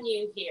summon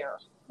you here?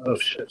 Oh,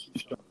 shit.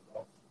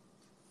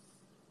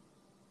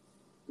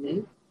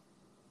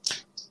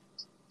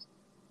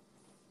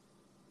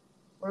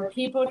 Were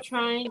people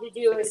trying to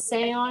do a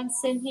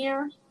seance in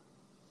here?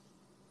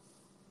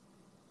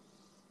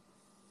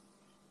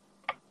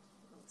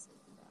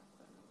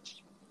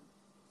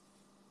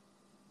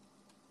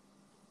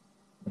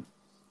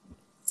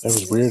 That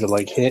was weird. It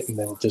like hit and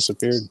then it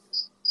disappeared.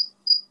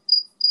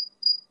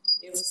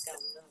 It was going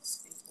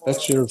nuts before.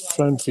 That's your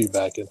phone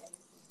feedback.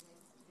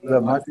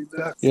 That might be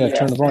better. Yeah,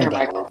 turn the volume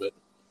back a little bit.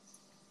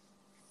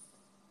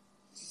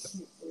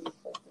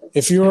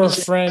 If you're a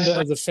friend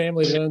of the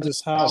family that owns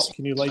this house,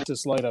 can you light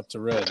this light up to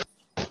red?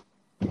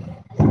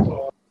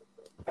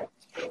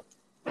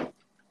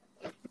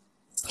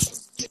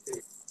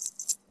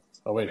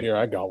 Oh, wait, here,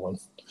 I got one.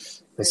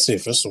 Let's see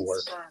if this will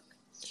work.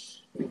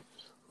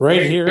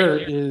 Right here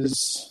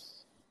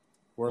is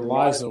where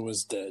Liza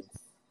was dead.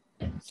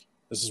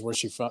 This is where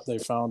they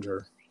found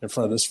her, in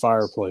front of this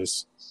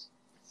fireplace.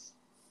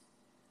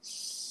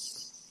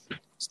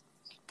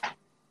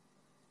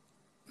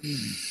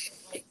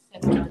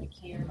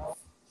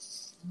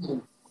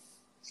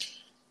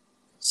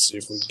 See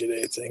if we can get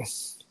anything.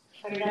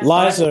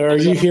 Liza, are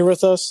you here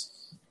with us?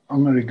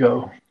 I'm going to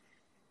go.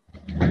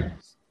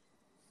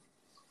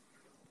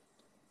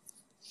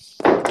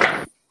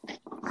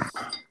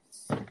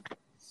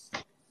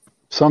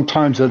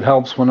 Sometimes it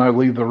helps when I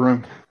leave the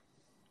room.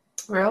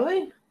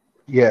 Really?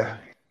 Yeah.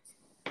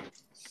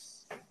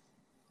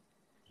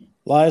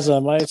 Liza,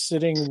 am I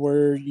sitting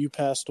where you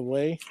passed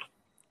away?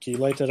 Can you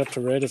light that up to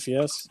red if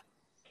yes?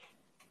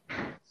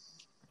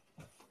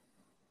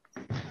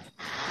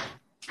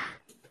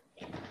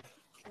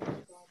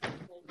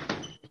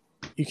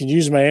 You can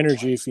use my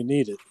energy if you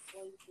need it.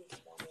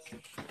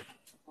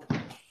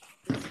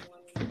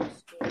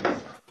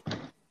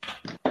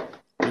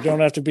 You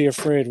don't have to be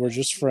afraid. We're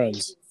just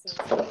friends.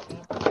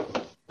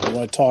 I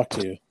want to talk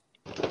to you.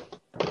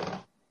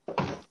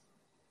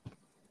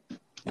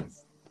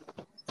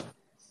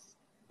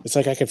 It's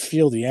like I could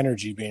feel the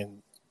energy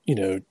being,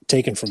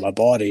 taken from my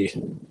body.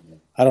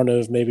 I don't know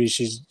if maybe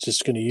she's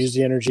just going to use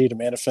the energy to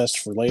manifest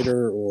for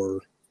later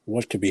or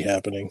what could be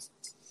happening.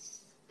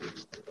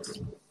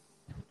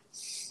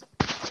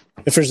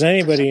 If there's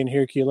anybody in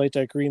here, can you light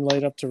that green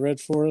light up to red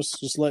for us?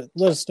 Just let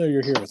us know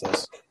you're here with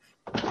us.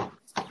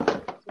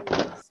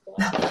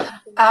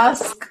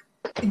 Ask,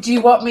 do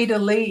you want me to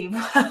leave?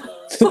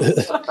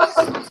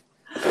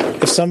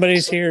 If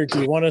somebody's here,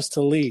 do you want us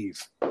to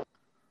leave?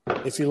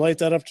 If you light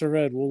that up to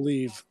red, we'll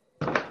leave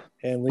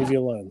and leave you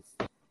alone.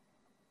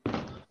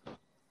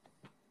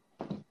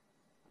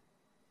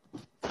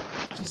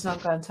 She's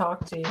not going to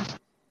talk to you.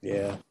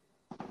 Yeah.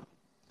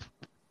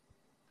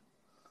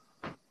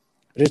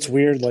 But it's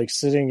weird, like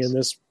sitting in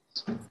this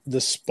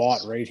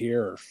spot right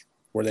here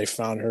where they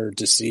found her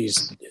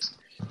deceased.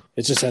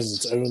 It just has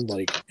its own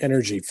like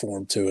energy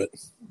form to it.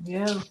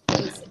 Yeah.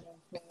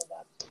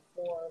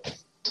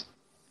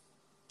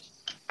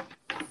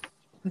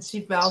 Is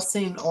she Val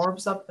seeing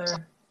orbs up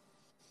there?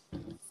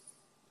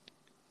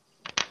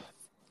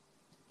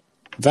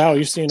 Val,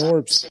 you seeing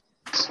orbs?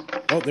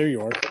 Oh, there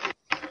you are.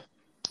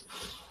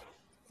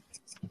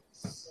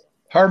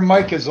 Her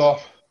mic is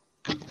off.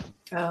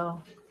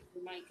 Oh.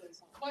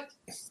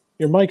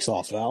 Your mic's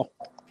off, Val.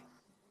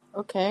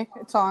 Okay,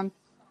 it's on.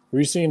 Were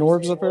you seeing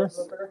orbs up there?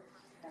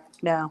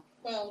 No.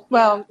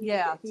 Well,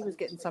 yeah, he was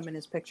getting some in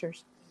his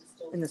pictures,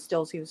 in the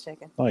stills he was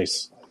taking.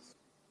 Nice.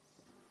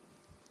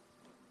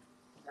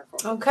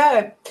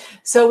 Okay.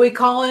 So we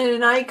calling it a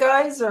night,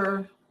 guys,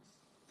 or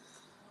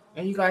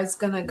are you guys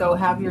going to go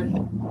have your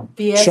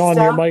BS Sean, stuff?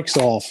 your mic's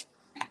off.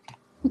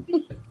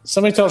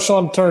 Somebody tell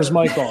Sean to turn his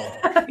mic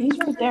on. He's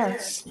right there.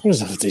 What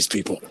is up with these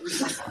people?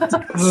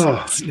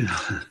 Oh,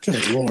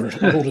 Good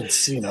Lord. Old and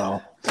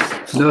senile.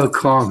 no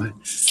comment.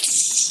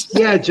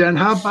 Yeah, Jen,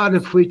 how about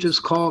if we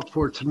just call it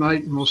for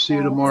tonight and we'll see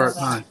you tomorrow at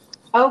 9?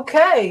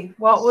 Okay.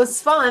 Well, it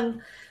was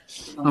fun.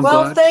 I'm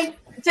Well, glad.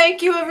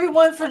 thank you,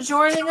 everyone, for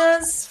joining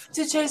us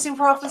to Chasing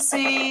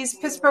Prophecies,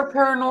 Pittsburgh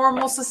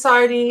Paranormal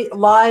Society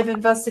live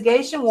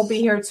investigation. We'll be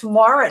here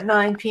tomorrow at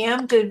 9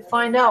 p.m. to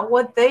find out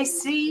what they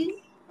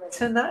see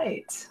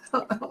tonight.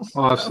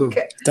 Awesome.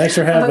 Okay. Thanks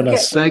for having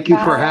us. Thank you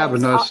for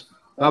having us.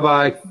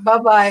 Bye-bye.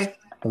 Bye-bye.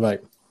 Bye-bye.